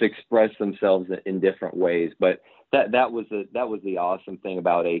 just expressed themselves in different ways. But that was the awesome thing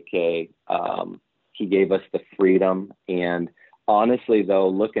about AK. He gave us the freedom. And honestly, though,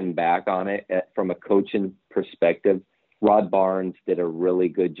 looking back on it from a coaching perspective, Rod Barnes did a really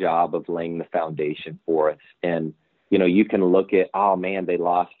good job of laying the foundation for us. And, you can look at, oh, man, they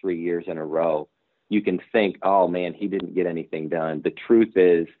lost 3 years in a row. You can think, oh, man, he didn't get anything done. The truth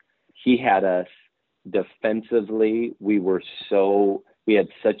is he had us defensively. We had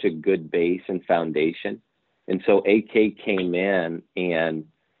such a good base and foundation. And so AK came in and,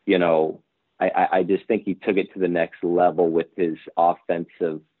 I just think he took it to the next level with his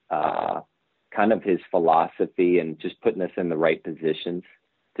offensive, kind of his philosophy and just putting us in the right positions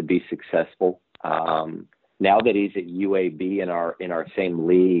to be successful. Now that he's at UAB in our same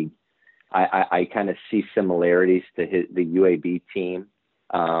league, I kind of see similarities to the UAB team.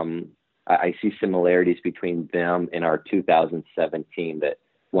 I see similarities between them and our 2017 that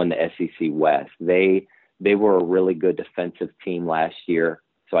won the SEC West. They were a really good defensive team last year,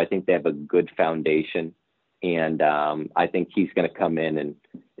 so I think they have a good foundation. And I think he's going to come in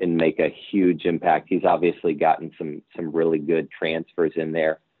and make a huge impact. He's obviously gotten some really good transfers in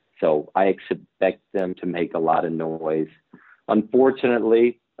there. So I expect them to make a lot of noise.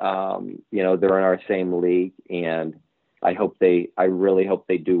 Unfortunately, they're in our same league, and I really hope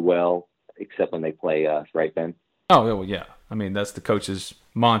they do well, except when they play us, right, Ben? Oh, well, yeah. I mean, that's the coach's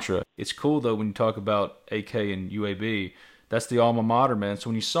mantra. It's cool, though, when you talk about AK and UAB, that's the alma mater, man.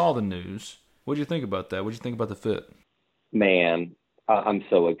 So when you saw the news, what did you think about that? What did you think about the fit? Man, I'm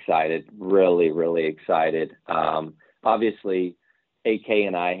so excited. Really, really excited. Obviously, AK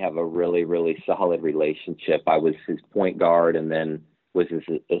and I have a really, really solid relationship. I was his point guard and then was his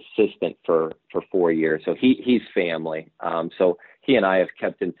assistant for 4 years. So he's family. So he and I have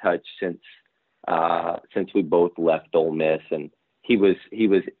kept in touch since we both left Ole Miss, and he was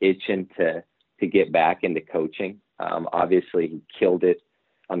itching to get back into coaching. Obviously, he killed it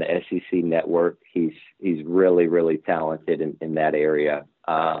on the SEC network. He's really, really talented in that area.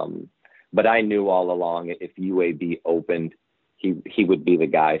 But I knew all along if UAB opened, he would be the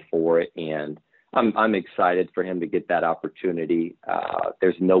guy for it. And I'm excited for him to get that opportunity.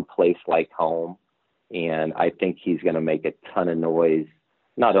 There's no place like home. And I think he's going to make a ton of noise,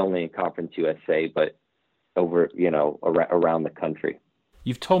 not only in Conference USA, but over, around the country.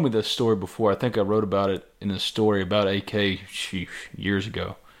 You've told me this story before. I think I wrote about it in a story about AK years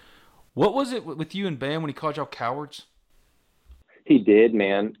ago. What was it with you and Bam when he called y'all cowards? He did,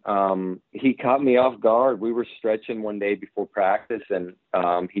 man. He caught me off guard. We were stretching one day before practice, and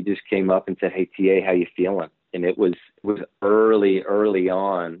he just came up and said, "Hey, TA, how you feeling?" And it was early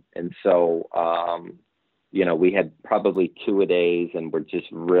on. And so, we had probably 2-a-days and we're just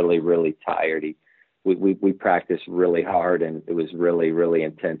really, really tired. We practiced really hard, and it was really, really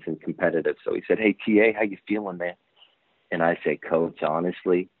intense and competitive. So he said, "Hey, TA, how you feeling, man?" And I said, "Coach,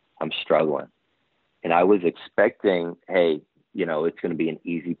 honestly, I'm struggling." And I was expecting, hey, it's going to be an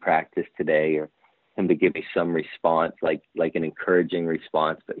easy practice today, or him to give me some response, like an encouraging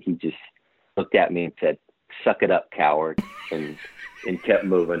response. But he just looked at me and said, "Suck it up, coward," and kept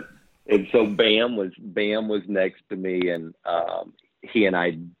moving. And so Bam was next to me, and he and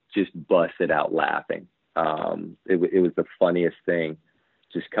I just busted out laughing. It was the funniest thing,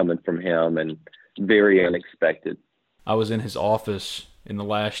 just coming from him, and very unexpected. I was in his office in the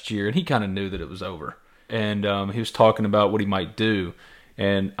last year, and he kind of knew that it was over. And he was talking about what he might do.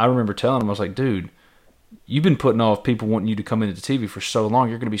 And I remember telling him, I was like, "Dude, you've been putting off people wanting you to come into TV for so long.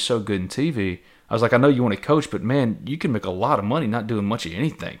 You're going to be so good in TV." I was like, "I know you want to coach, but, man, you can make a lot of money not doing much of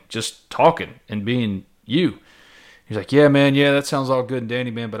anything, just talking and being you." He's like, "Yeah, man, yeah, that sounds all good and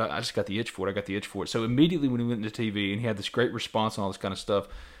dandy, man, but I just got the itch for it. So immediately when he went into TV and he had this great response and all this kind of stuff,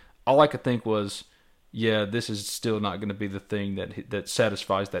 all I could think was, yeah, this is still not going to be the thing that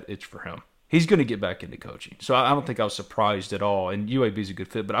satisfies that itch for him. He's going to get back into coaching. So I don't think I was surprised at all. And UAB is a good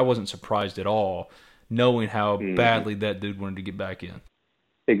fit, but I wasn't surprised at all knowing how badly that dude wanted to get back in.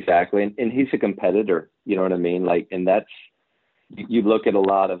 Exactly. And he's a competitor, you know what I mean? And that's, you look at a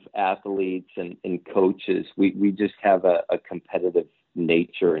lot of athletes and coaches, we just have a competitive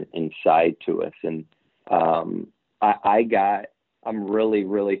nature inside to us. And I'm really,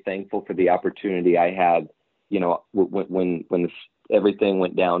 really thankful for the opportunity I had, when everything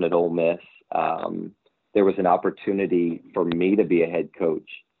went down at Ole Miss. There was an opportunity for me to be a head coach.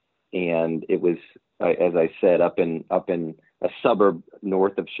 And it was, as I said, up in a suburb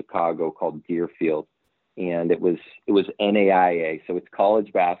north of Chicago called Deerfield. And it was NAIA, so it's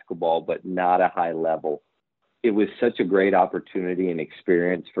college basketball, but not a high level. It was such a great opportunity and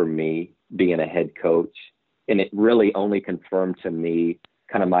experience for me being a head coach. And it really only confirmed to me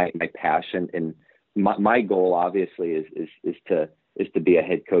kind of my passion. And my goal obviously is to be a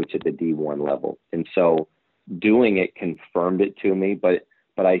head coach at the D1 level. And so doing it confirmed it to me, but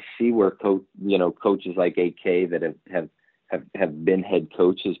I see where coaches like AK that have been head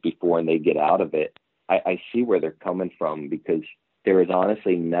coaches before and they get out of it. I see where they're coming from, because there is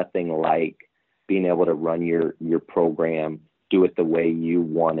honestly nothing like being able to run your program, do it the way you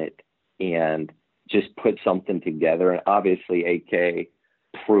want it, and just put something together. And obviously AK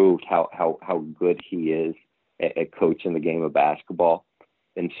proved how good he is at coaching the game of basketball.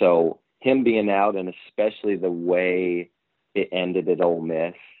 And so him being out, and especially the way it ended at Ole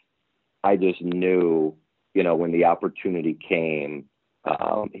Miss, I just knew, when the opportunity came,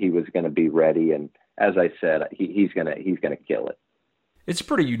 he was going to be ready. And as I said, he's gonna kill it. It's a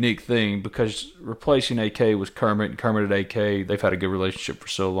pretty unique thing, because replacing AK was Kermit, and Kermit at AK, they've had a good relationship for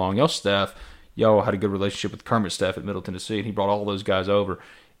so long. Y'all had a good relationship with Kermit's staff at Middle Tennessee, and he brought all those guys over.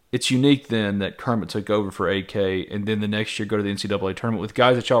 It's unique then that Kermit took over for AK, and then the next year go to the NCAA tournament with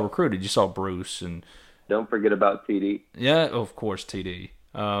guys that y'all recruited. You saw Bruce and don't forget about TD. Yeah, of course, TD.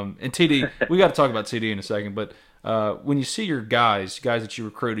 And TD, we got to talk about TD in a second, but when you see your guys that you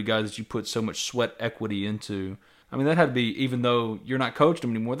recruited, guys that you put so much sweat equity into, I mean, that had to be, even though you're not coaching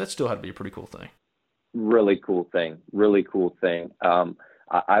them anymore, that still had to be a pretty cool thing. Really cool thing.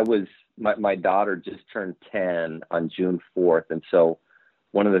 My daughter just turned 10 on June 4th. And so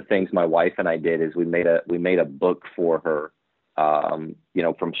one of the things my wife and I did is we made a book for her, from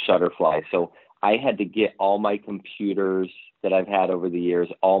Shutterfly. So I had to get all my computers that I've had over the years,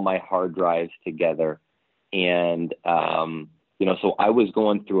 all my hard drives together. And, so I was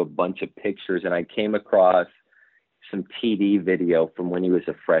going through a bunch of pictures, and I came across some TD video from when he was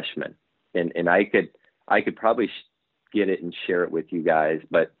a freshman. And I could probably get it and share it with you guys,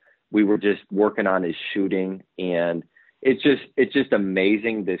 but we were just working on his shooting, and it's just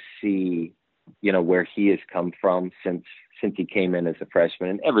amazing to see, where he has come from since he came in as a freshman.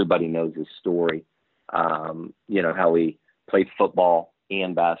 And everybody knows his story, how he played football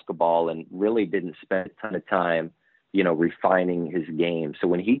and basketball and really didn't spend a ton of time, refining his game. So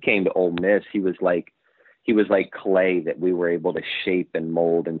when he came to Ole Miss, he was like clay that we were able to shape and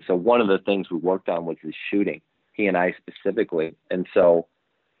mold. And so one of the things we worked on was his shooting, he and I specifically. And so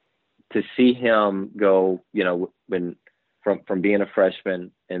to see him go, when from being a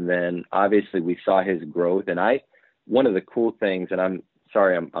freshman, and then obviously we saw his growth. And one of the cool things, and I'm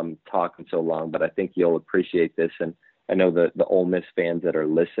sorry I'm talking so long, but I think you'll appreciate this. And I know the Ole Miss fans that are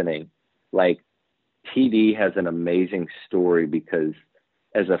listening, like TD has an amazing story, because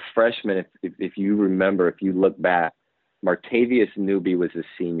as a freshman, if you remember, if you look back, Martavius Newby was a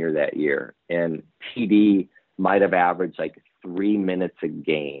senior that year, and TD might have averaged like 3 minutes a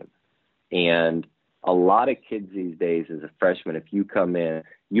game. And a lot of kids these days as a freshman, if you come in,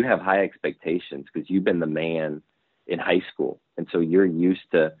 you have high expectations because you've been the man in high school. And so you're used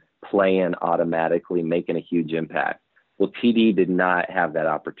to playing automatically, making a huge impact. Well, TD did not have that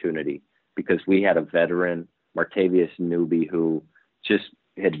opportunity, because we had a veteran, Martavius Newby, who just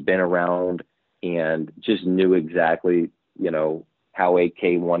had been around and just knew exactly, how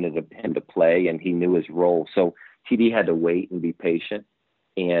AK wanted him to play, and he knew his role. So TD had to wait and be patient,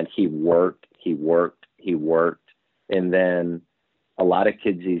 and he worked. And then a lot of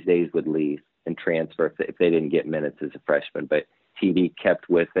kids these days would leave and transfer if they didn't get minutes as a freshman, but TD kept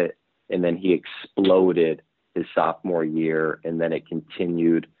with it, and then he exploded his sophomore year, and then it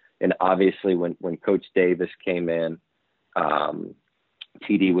continued. And obviously when Coach Davis came in,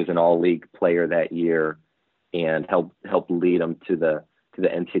 TD was an all-league player that year and helped lead them to the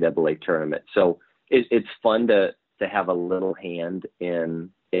NCAA tournament. So it's fun to have a little hand in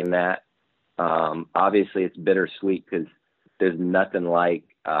that. Obviously it's bittersweet, because there's nothing like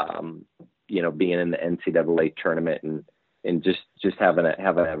being in the NCAA tournament and just having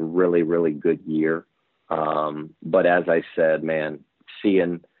a really, really good year. But as I said, man,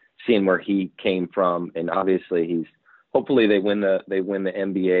 seeing where he came from, and obviously hopefully they win the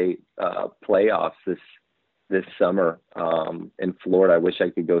NBA playoffs this summer in Florida. I wish I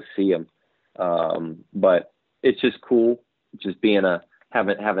could go see him. But it's just cool, just being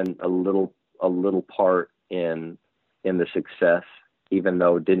having a little part in the success, even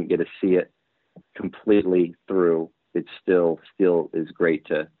though didn't get to see it completely through. It still is great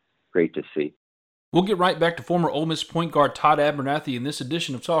to see. We'll get right back to former Ole Miss point guard Todd Abernethy in this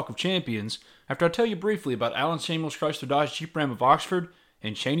edition of Talk of Champions after I tell you briefly about Allen Samuels Chrysler Dodge Jeep Ram of Oxford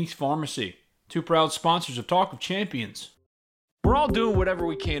and Cheney's Pharmacy, two proud sponsors of Talk of Champions. We're all doing whatever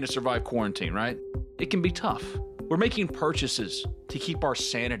we can to survive quarantine, right? It can be tough. We're making purchases to keep our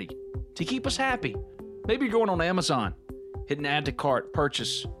sanity, to keep us happy. Maybe you're going on Amazon, hit an add to cart,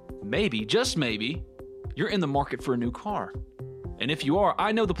 purchase. Maybe, just maybe, you're in the market for a new car. And if you are,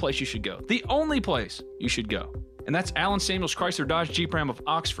 I know the place you should go. The only place you should go. And that's Allen Samuels Chrysler Dodge Jeep Ram of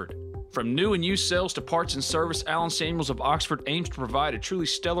Oxford. From new and used sales to parts and service, Allen Samuels of Oxford aims to provide a truly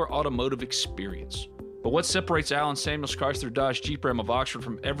stellar automotive experience. But what separates Allen Samuels Chrysler Dodge Jeep Ram of Oxford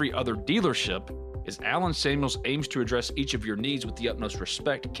from every other dealership is Allen Samuels aims to address each of your needs with the utmost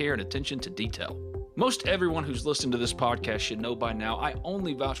respect, care, and attention to detail. Most everyone who's listened to this podcast should know by now I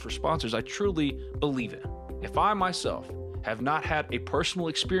only vouch for sponsors I truly believe in. If I myself have not had a personal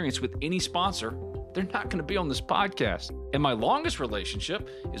experience with any sponsor, they're not going to be on this podcast. And my longest relationship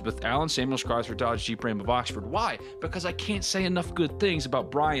is with Allen Samuels Chrysler Dodge Jeep Ram of Oxford. Why? Because I can't say enough good things about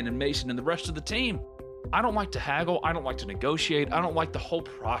Brian and Mason and the rest of the team. I don't like to haggle. I don't like to negotiate. I don't like the whole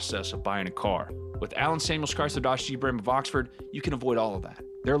process of buying a car. With Allen Samuels Chrysler Dodge Jeep Ram of Oxford, you can avoid all of that.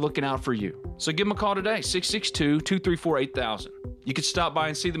 They're looking out for you. So give them a call today, 662-234-8000. You can stop by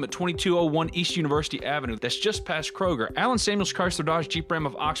and see them at 2201 East University Avenue. That's just past Kroger. Allen Samuels Chrysler Dodge Jeep Ram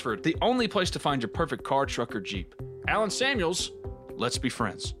of Oxford, the only place to find your perfect car, truck, or Jeep. Allen Samuels, let's be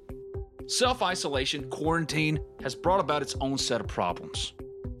friends. Self-isolation, quarantine, has brought about its own set of problems.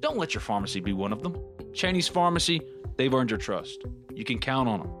 Don't let your pharmacy be one of them. Cheney's Pharmacy, they've earned your trust. You can count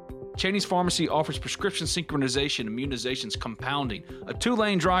on them. Cheney's Pharmacy offers prescription synchronization, immunizations, compounding, a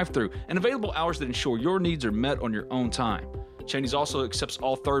 2-lane drive-thru, and available hours that ensure your needs are met on your own time. Cheney's also accepts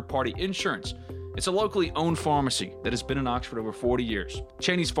all third-party insurance. It's a locally owned pharmacy that has been in Oxford over 40 years.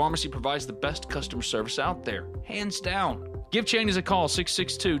 Cheney's Pharmacy provides the best customer service out there, hands down. Give Cheney's a call,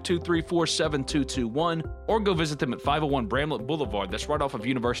 662-234-7221, or go visit them at 501 Bramlett Boulevard. That's right off of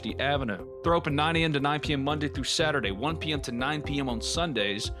University Avenue. They're open 9 a.m. to 9 p.m. Monday through Saturday, 1 p.m. to 9 p.m. on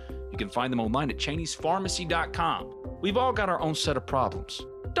Sundays. You can find them online at Cheney'sPharmacy.com. We've all got our own set of problems.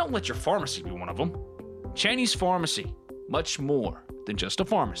 Don't let your pharmacy be one of them. Cheney's Pharmacy, much more than just a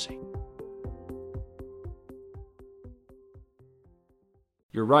pharmacy.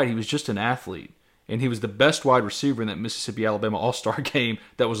 You're right, he was just an athlete. And he was the best wide receiver in that Mississippi-Alabama All-Star game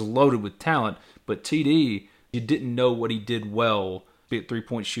that was loaded with talent. But TD, you didn't know what he did well, be it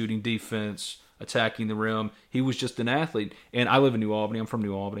three-point shooting, defense, attacking the rim. He was just an athlete. And I live in New Albany. I'm from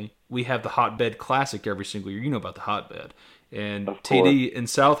New Albany. We have the Hotbed Classic every single year. You know about the Hotbed. And TD in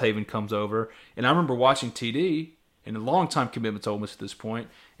South Haven comes over. And I remember watching TD, and a long-time commitment to Ole Miss at this point,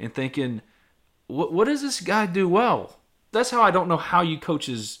 and thinking, what does this guy do well? That's how I don't know how you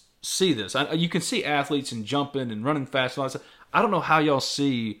coaches see this. You can see athletes and jumping and running fast and all that stuff. I don't know how y'all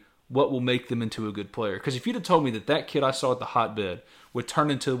see what will make them into a good player. Because if you'd have told me that kid I saw at the Hotbed would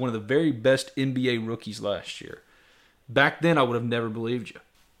turn into one of the very best NBA rookies last year, back then I would have never believed you.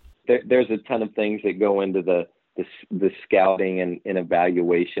 There's a ton of things that go into the scouting and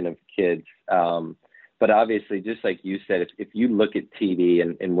evaluation of kids. But obviously, just like you said, if you look at TD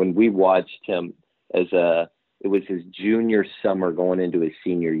and when we watched him it was his junior summer going into his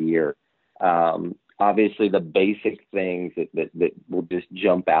senior year. Obviously, the basic things that will just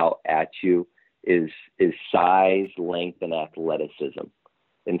jump out at you is size, length, and athleticism.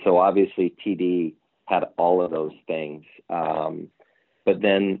 And so obviously TD had all of those things. But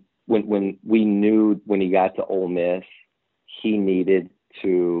then when we knew when he got to Ole Miss, he needed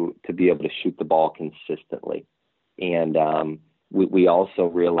to be able to shoot the ball consistently. And we also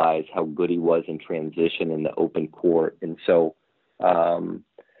realized how good he was in transition in the open court. And so,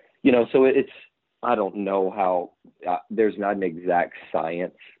 so it's, I don't know how, there's not an exact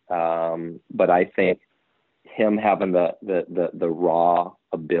science, but I think him having the raw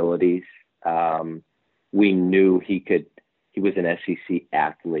abilities, we knew he was an SEC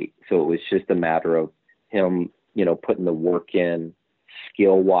athlete. So it was just a matter of him, putting the work in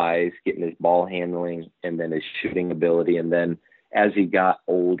skill-wise, getting his ball handling, and then his shooting ability. And then as he got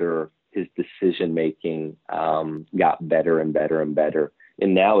older, his decision-making got better and better and better.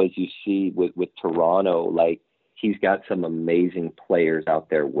 And now, as you see with Toronto, like, he's got some amazing players out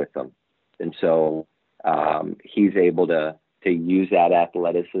there with him. And so he's able to use that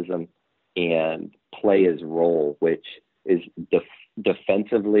athleticism and play his role, which is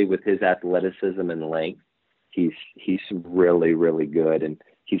defensively with his athleticism and length. He's really, really good, and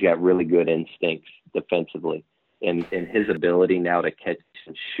he's got really good instincts defensively. And his ability now to catch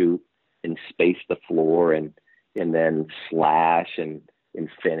and shoot and space the floor and then slash and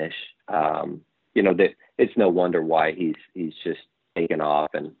finish. that it's no wonder why he's just taken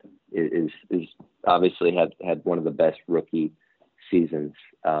off and is obviously had one of the best rookie seasons,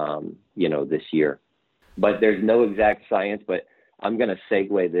 this year. But there's no exact science, but I'm going to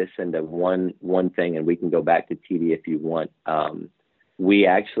segue this into one thing, and we can go back to TD if you want. We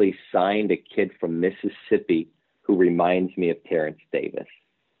actually signed a kid from Mississippi who reminds me of Terrence Davis.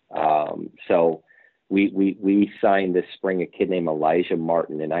 So we signed this spring a kid named Elijah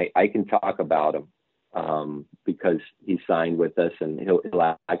Martin, and I can talk about him because he signed with us, and he'll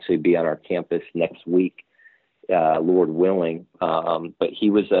actually be on our campus next week, Lord willing. But he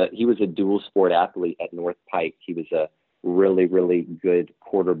was a dual sport athlete at North Pike. He was a really, really good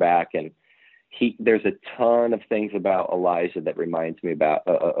quarterback, and there's a ton of things about Elijah that reminds me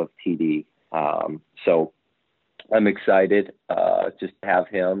of TD. So I'm excited just to have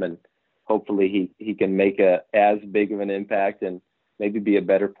him, and hopefully he can make as big of an impact and maybe be a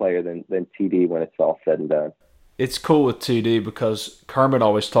better player than TD when it's all said and done. It's cool with TD because Kermit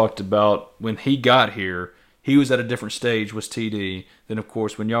always talked about when he got here, he was at a different stage with TD than, of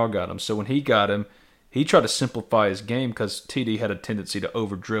course, when y'all got him. So when he got him, he tried to simplify his game because TD had a tendency to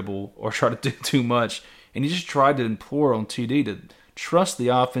over-dribble or try to do too much. And he just tried to implore on TD to trust the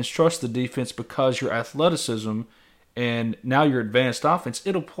offense, trust the defense, because your athleticism and now your advanced offense,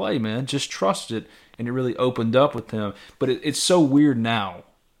 it'll play, man. Just trust it. And it really opened up with him. But it's so weird now,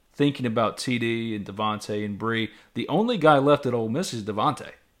 thinking about TD and Devontae and Bree. The only guy left at Ole Miss is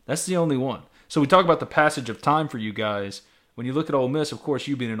Devontae. That's the only one. So we talk about the passage of time for you guys. When you look at Ole Miss, of course,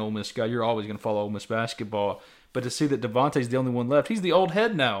 you being an Ole Miss guy, you're always going to follow Ole Miss basketball. But to see that Devontae's the only one left, he's the old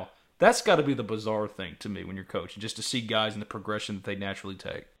head now. That's got to be the bizarre thing to me when you're coaching, just to see guys in the progression that they naturally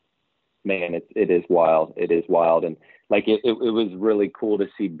take. Man, it is wild. It is wild. And like it was really cool to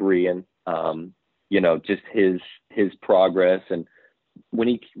see Brian, just his progress. And when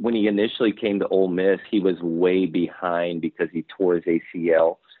he initially came to Ole Miss, he was way behind because he tore his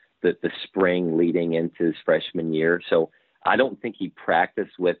ACL the spring leading into his freshman year. So I don't think he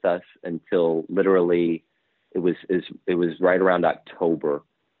practiced with us until literally it was right around October.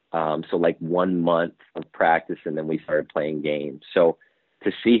 So like 1 month of practice, and then we started playing games. So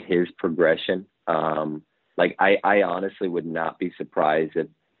to see his progression, I honestly would not be surprised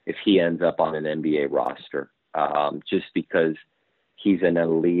if he ends up on an NBA roster, just because he's an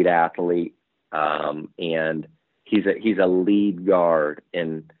elite athlete, and he's a lead guard.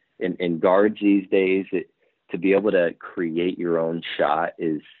 And in guards these days, to be able to create your own shot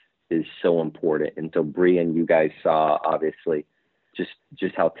is so important. And so Brian, you guys saw obviously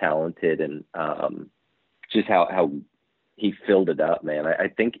just how talented and just how he filled it up, man. I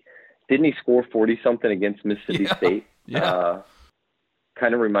think, didn't he score 40 something against Mississippi State? Yeah.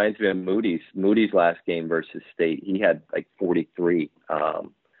 Kind of reminds me of Moody's last game versus State. He had like 43.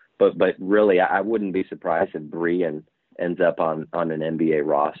 But really, I wouldn't be surprised if Brian ends up on an NBA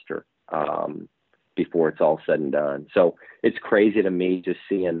roster before it's all said and done. So it's crazy to me just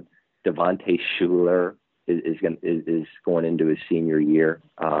seeing Devontae Shuler is going into his senior year.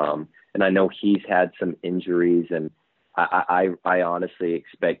 And I know he's had some injuries, and I honestly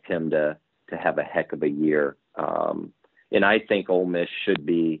expect him to have a heck of a year. And I think Ole Miss should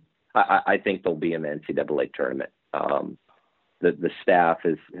be, I think they'll be in the NCAA tournament. The staff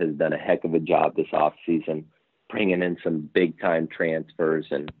has done a heck of a job this offseason, bringing in some big time transfers,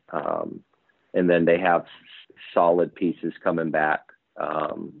 and then they have solid pieces coming back.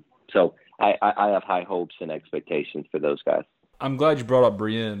 So I have high hopes and expectations for those guys. I'm glad you brought up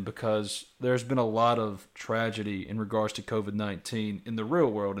Brienne, because there's been a lot of tragedy in regards to COVID-19 in the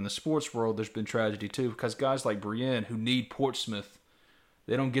real world. In the sports world, there's been tragedy too, because guys like Brienne who need Portsmouth,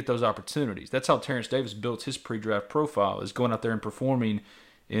 they don't get those opportunities. That's how Terrence Davis built his pre-draft profile, is going out there and performing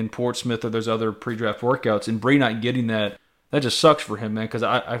in Portsmouth or those other pre-draft workouts. And Bree not getting that just sucks for him, man, because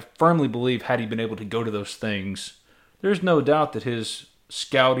I firmly believe had he been able to go to those things, there's no doubt that his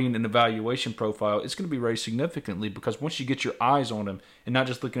scouting and evaluation profile is going to be raised significantly, because once you get your eyes on him and not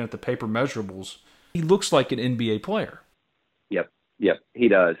just looking at the paper measurables, he looks like an NBA player. Yep, he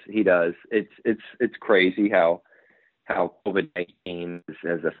does. It's crazy how COVID-19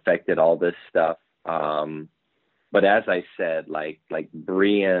 has affected all this stuff. But as I said, like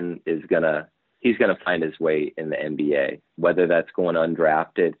Brian he's gonna find his way in the NBA, whether that's going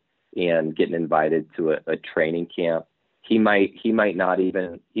undrafted and getting invited to a training camp. He might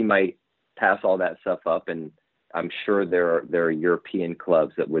pass all that stuff up, and I'm sure there are European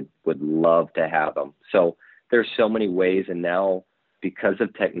clubs that would love to have him. So there's so many ways, and now because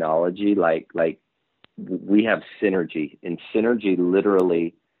of technology, like we have Synergy, and Synergy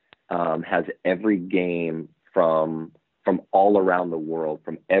literally has every game from from all around the world,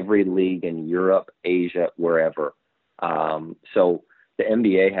 from every league in Europe, Asia, wherever. So the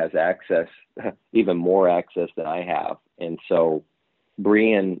NBA has access, even more access than I have. And so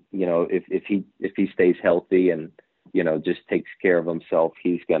Brian, if he stays healthy and, just takes care of himself,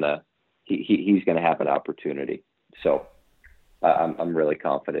 he's going to have an opportunity. So I'm really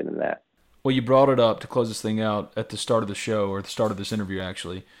confident in that. Well, you brought it up to close this thing out at the start of the show, or the start of this interview,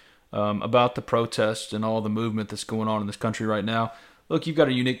 actually, about the protests and all the movement that's going on in this country right now. Look, you've got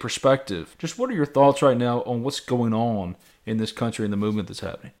a unique perspective. Just what are your thoughts right now on what's going on in this country and the movement that's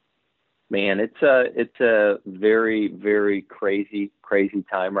happening? Man, it's a very, very crazy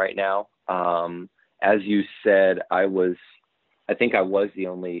time right now. As you said, I think I was the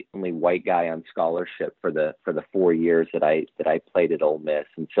only white guy on scholarship for the 4 years that I played at Ole Miss.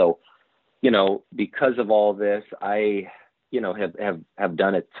 And so, because of all this, I, have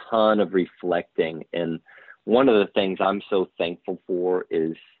done a ton of reflecting. And one of the things I'm so thankful for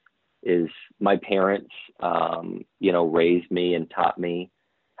is my parents, raised me and taught me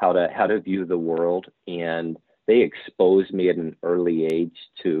how to view the world. And they exposed me at an early age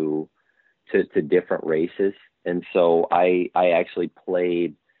to different races. And so I actually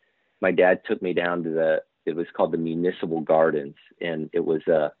played, my dad took me down to it was called the Municipal Gardens. And it was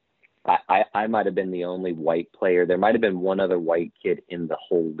I might've been the only white player. There might've been one other white kid in the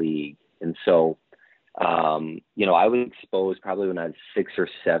whole league. And so, I was exposed probably when I was 6 or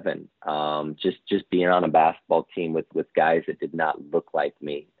 7, just being on a basketball team with guys that did not look like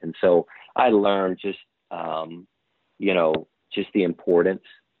me. And so I learned just the importance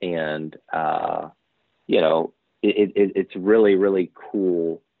and, it's really, really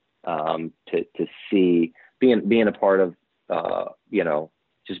cool, to see being a part of,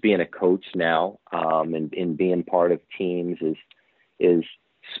 just being a coach now, and being part of teams is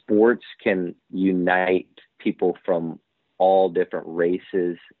sports can unite people from all different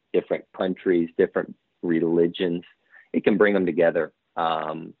races, different countries, different religions. It can bring them together.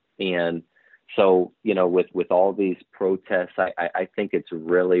 And so, with all these protests, I think it's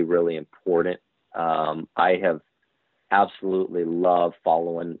really, really important. I have absolutely loved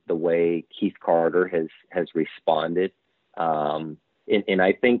following the way Keith Carter has responded. And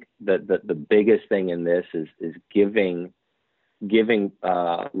I think that the biggest thing in this is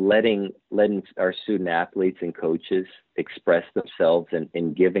letting our student athletes and coaches express themselves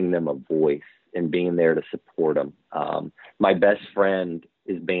and giving them a voice and being there to support them. My best friend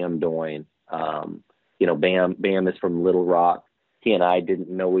is Bam Doyne. Bam is from Little Rock. He and I didn't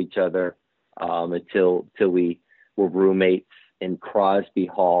know each other until we were roommates in Crosby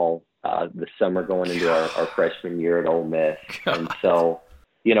Hall the summer going into our freshman year at Ole Miss. And so,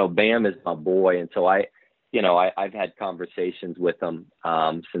 Bam is my boy. And so I've had conversations with him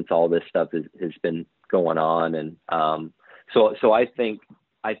since all this stuff has been going on. And so I think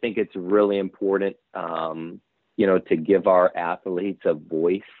it's really important, to give our athletes a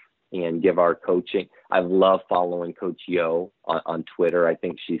voice and give our coaching. I love following Coach Yo on Twitter. I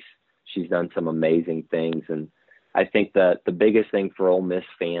think she's done some amazing things. And I think that the biggest thing for Ole Miss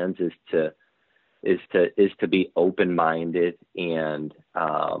fans is to be open-minded and,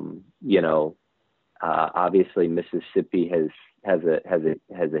 obviously Mississippi has a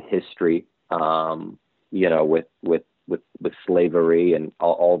history, with slavery and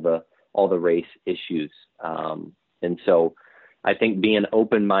all the race issues. And so I think being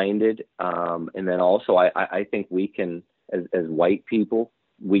open-minded, and then also I think we can, as white people,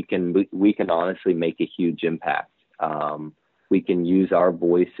 we can honestly make a huge impact. We can use our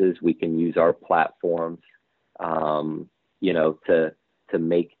voices, we can use our platforms, to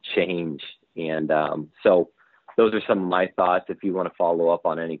make change. And so those are some of my thoughts if you want to follow up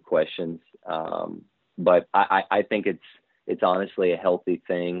on any questions. But I think it's honestly a healthy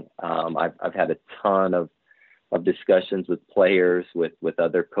thing. I've had a ton of discussions with players, with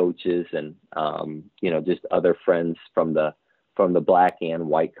other coaches, and just other friends from the black and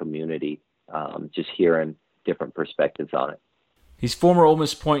white community, just hearing different perspectives on it. He's former Ole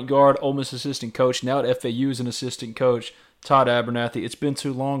Miss point guard, Ole Miss assistant coach, now at FAU as an assistant coach, Todd Abernethy. It's been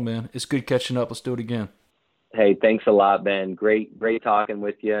too long, man. It's good catching up. Let's do it again. Hey, thanks a lot, Ben. Great talking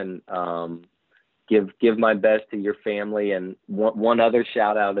with you, and give my best to your family. And one other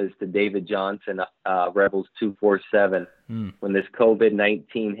shout out is to David Johnson, Rebels 247. When this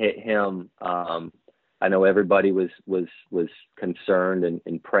COVID-19 hit him, I know everybody was concerned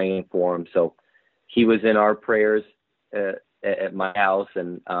and praying for him. So he was in our prayers at my house,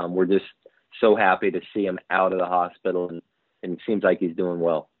 and we're just so happy to see him out of the hospital, and it seems like he's doing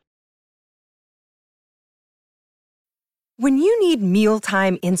well. When you need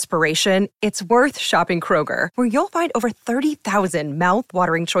mealtime inspiration, it's worth shopping Kroger, where you'll find over 30,000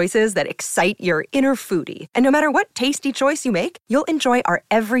 mouth-watering choices that excite your inner foodie. And no matter what tasty choice you make, you'll enjoy our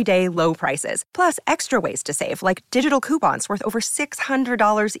everyday low prices, plus extra ways to save, like digital coupons worth over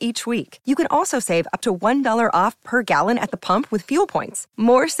 $600 each week. You can also save up to $1 off per gallon at the pump with fuel points.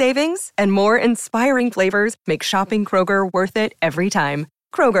 More savings and more inspiring flavors make shopping Kroger worth it every time.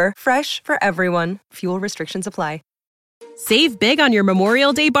 Kroger, fresh for everyone. Fuel restrictions apply. Save big on your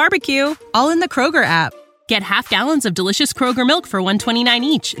Memorial Day barbecue, all in the Kroger app. Get half gallons of delicious Kroger milk for $1.29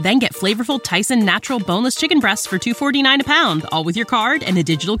 each. Then get flavorful Tyson natural boneless chicken breasts for $2.49 a pound, all with your card and a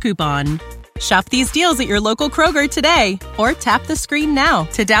digital coupon. Shop these deals at your local Kroger today, or tap the screen now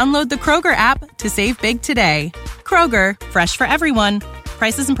to download the Kroger app to save big today. Kroger, fresh for everyone.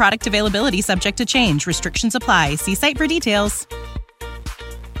 Prices and product availability subject to change. Restrictions apply. See site for details.